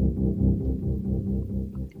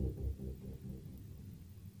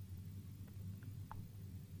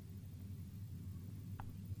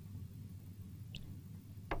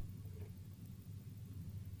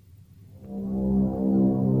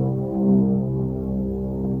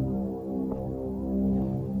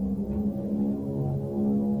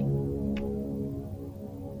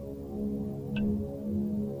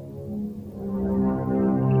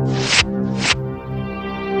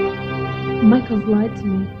 Michael's lied to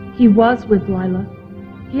me. He was with Lila.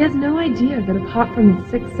 He has no idea that apart from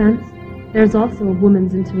his sixth sense, there's also a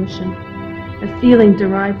woman's intuition, a feeling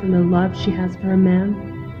derived from the love she has for a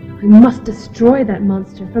man. I must destroy that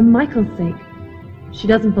monster for Michael's sake. She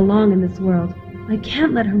doesn't belong in this world. I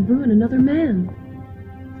can't let her ruin another man.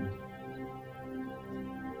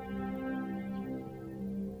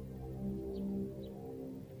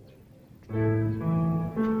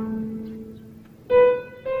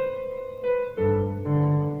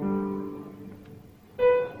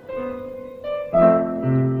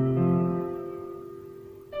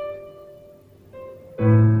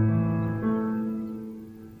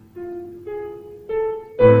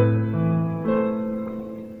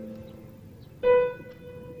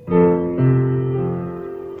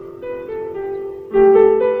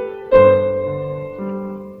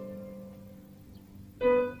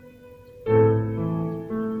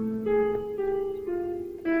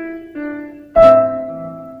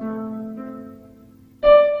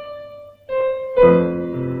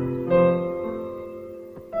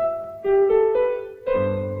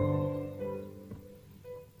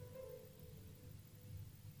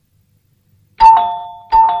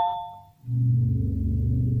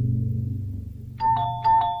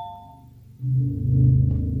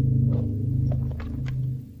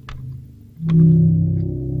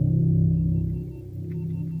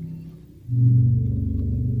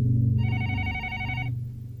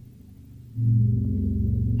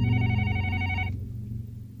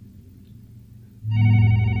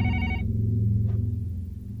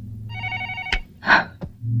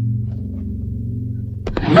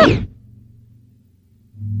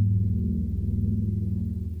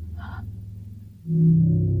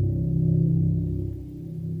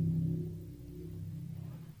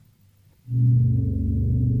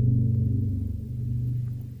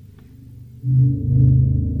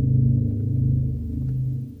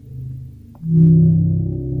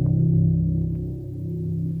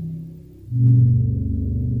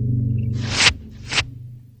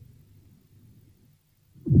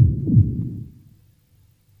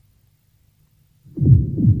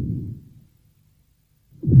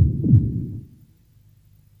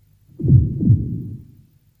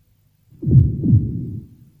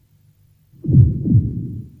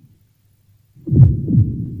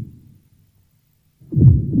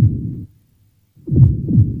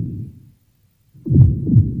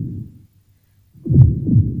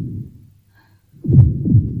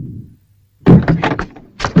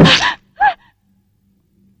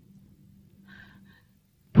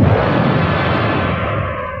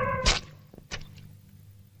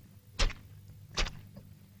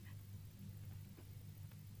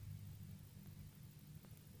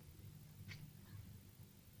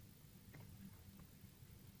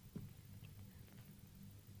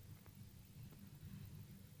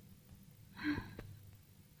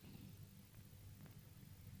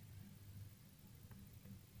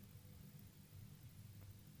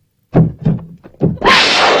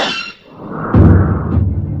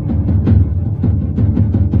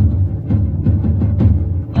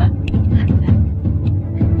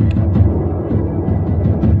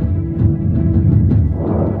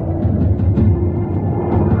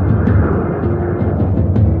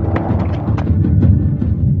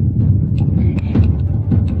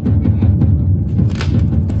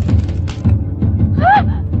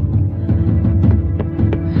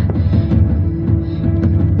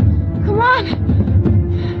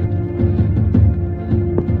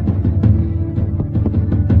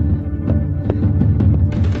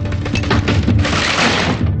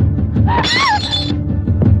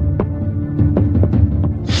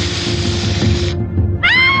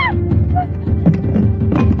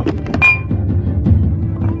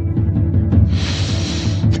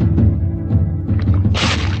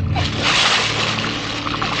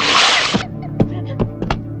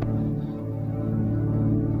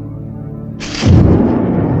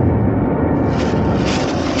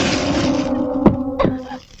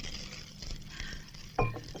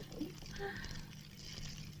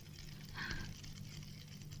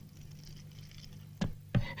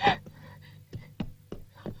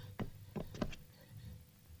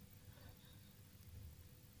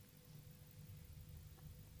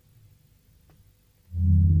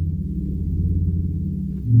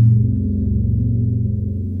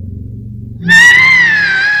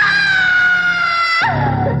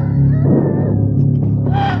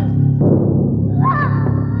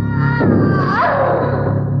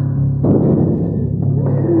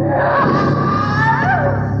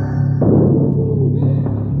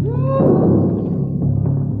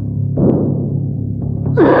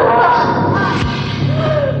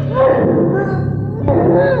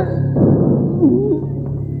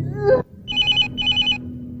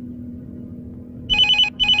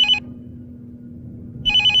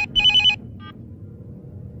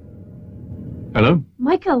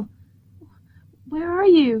 Michael! Where are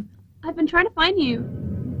you? I've been trying to find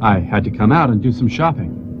you. I had to come out and do some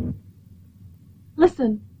shopping.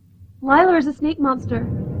 Listen, Lila is a snake monster.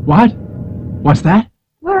 What? What's that?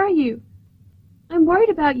 Where are you? I'm worried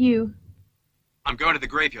about you. I'm going to the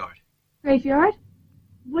graveyard. Graveyard?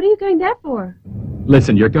 What are you going there for?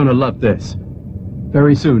 Listen, you're going to love this.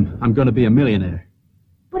 Very soon, I'm going to be a millionaire.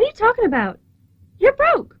 What are you talking about? You're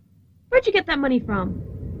broke. Where'd you get that money from?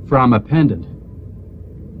 From a pendant.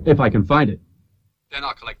 If I can find it. Then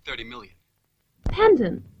I'll collect 30 million.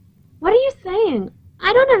 Pendant? What are you saying?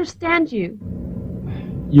 I don't understand you.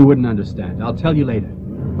 You wouldn't understand. I'll tell you later.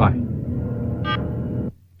 Bye.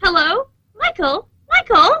 Hello? Michael?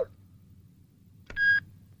 Michael?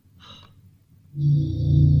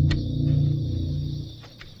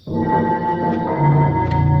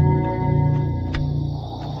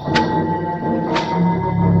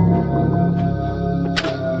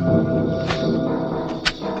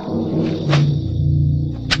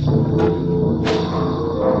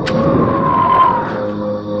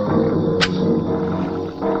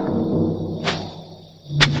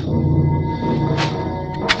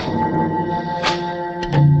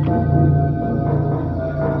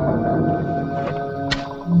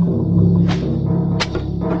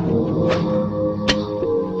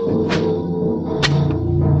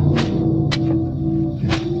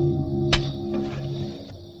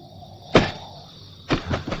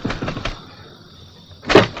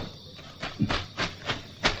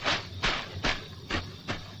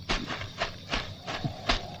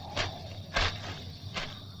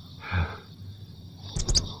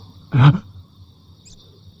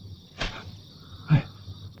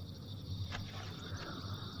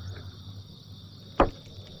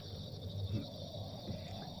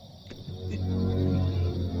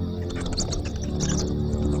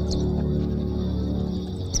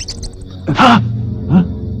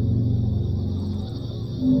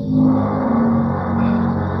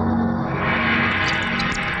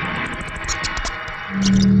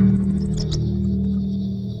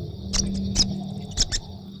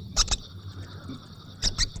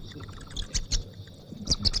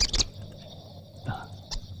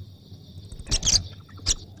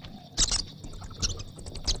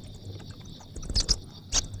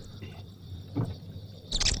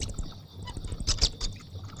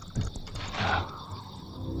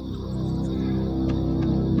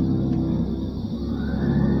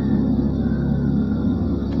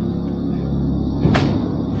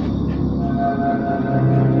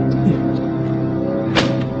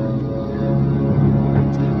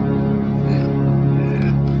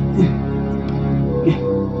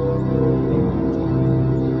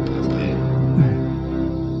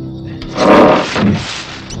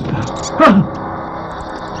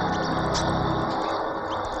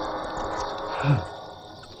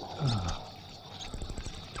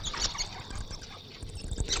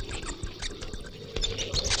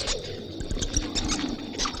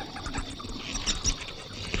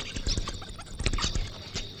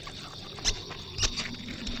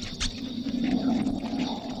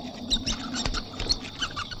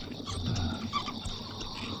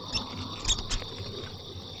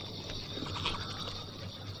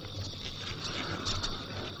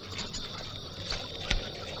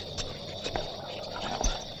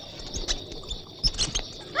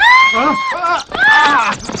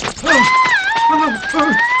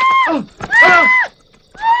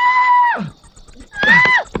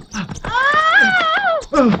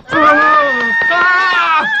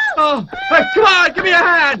 Come on, give me a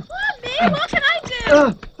hand! Me? What can I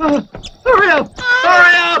do? Hurry up!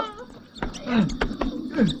 Hurry up!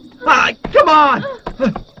 Come on!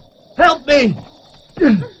 Help me!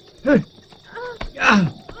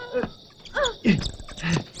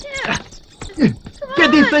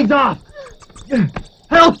 Get these things off!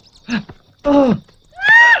 Help!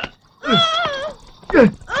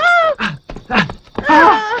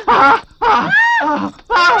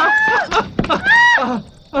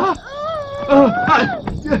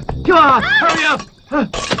 Come on, hurry up!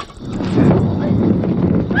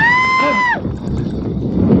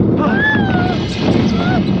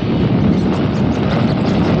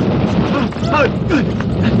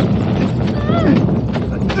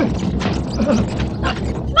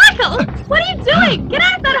 Michael, what are you doing? Get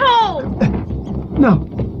out of that hole! No,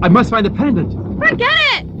 I must find the pendant. Forget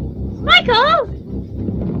it! Michael!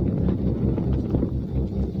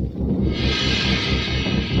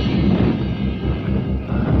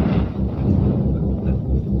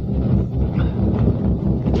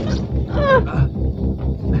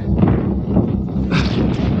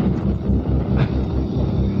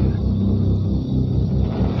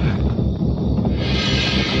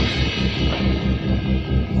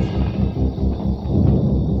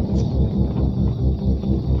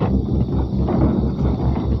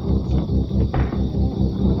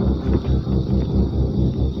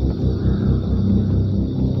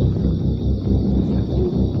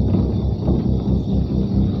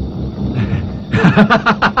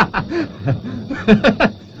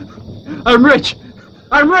 I'm rich!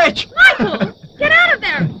 I'm rich! Michael! Get out of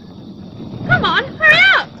there! Come on, hurry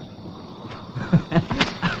up!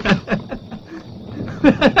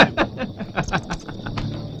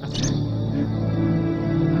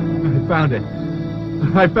 I found it.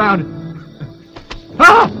 I found it.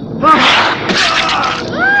 Ah!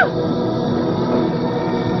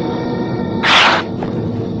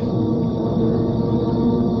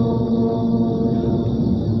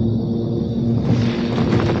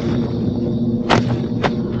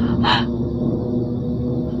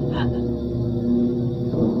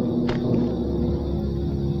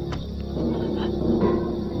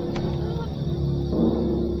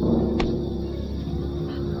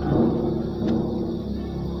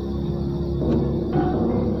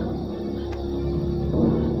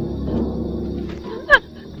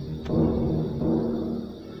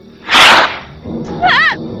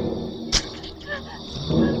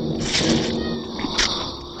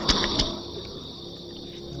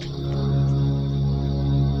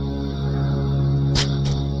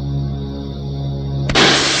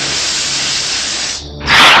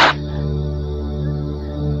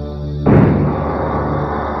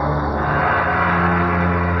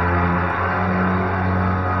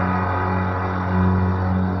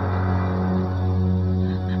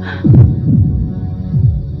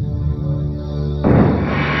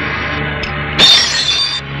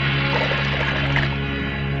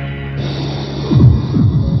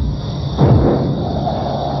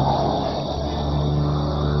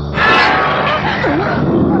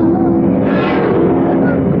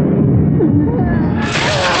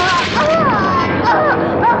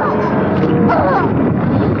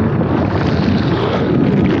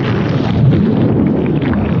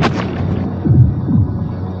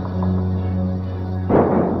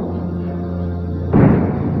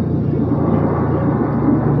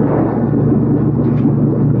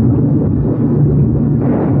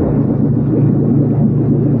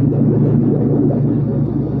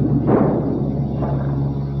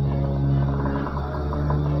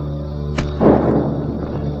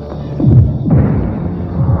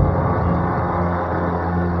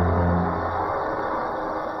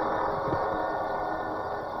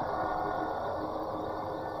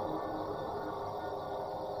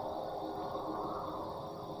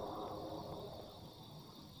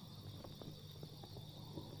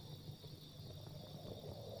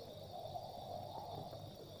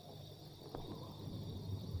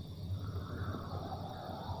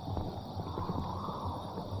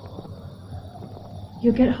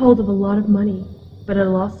 You'll get hold of a lot of money, but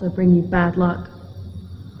it'll also bring you bad luck.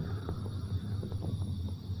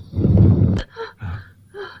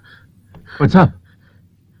 What's up?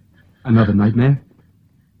 Another nightmare?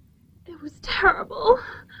 It was terrible.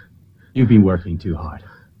 You've been working too hard.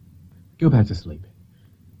 Go back to sleep.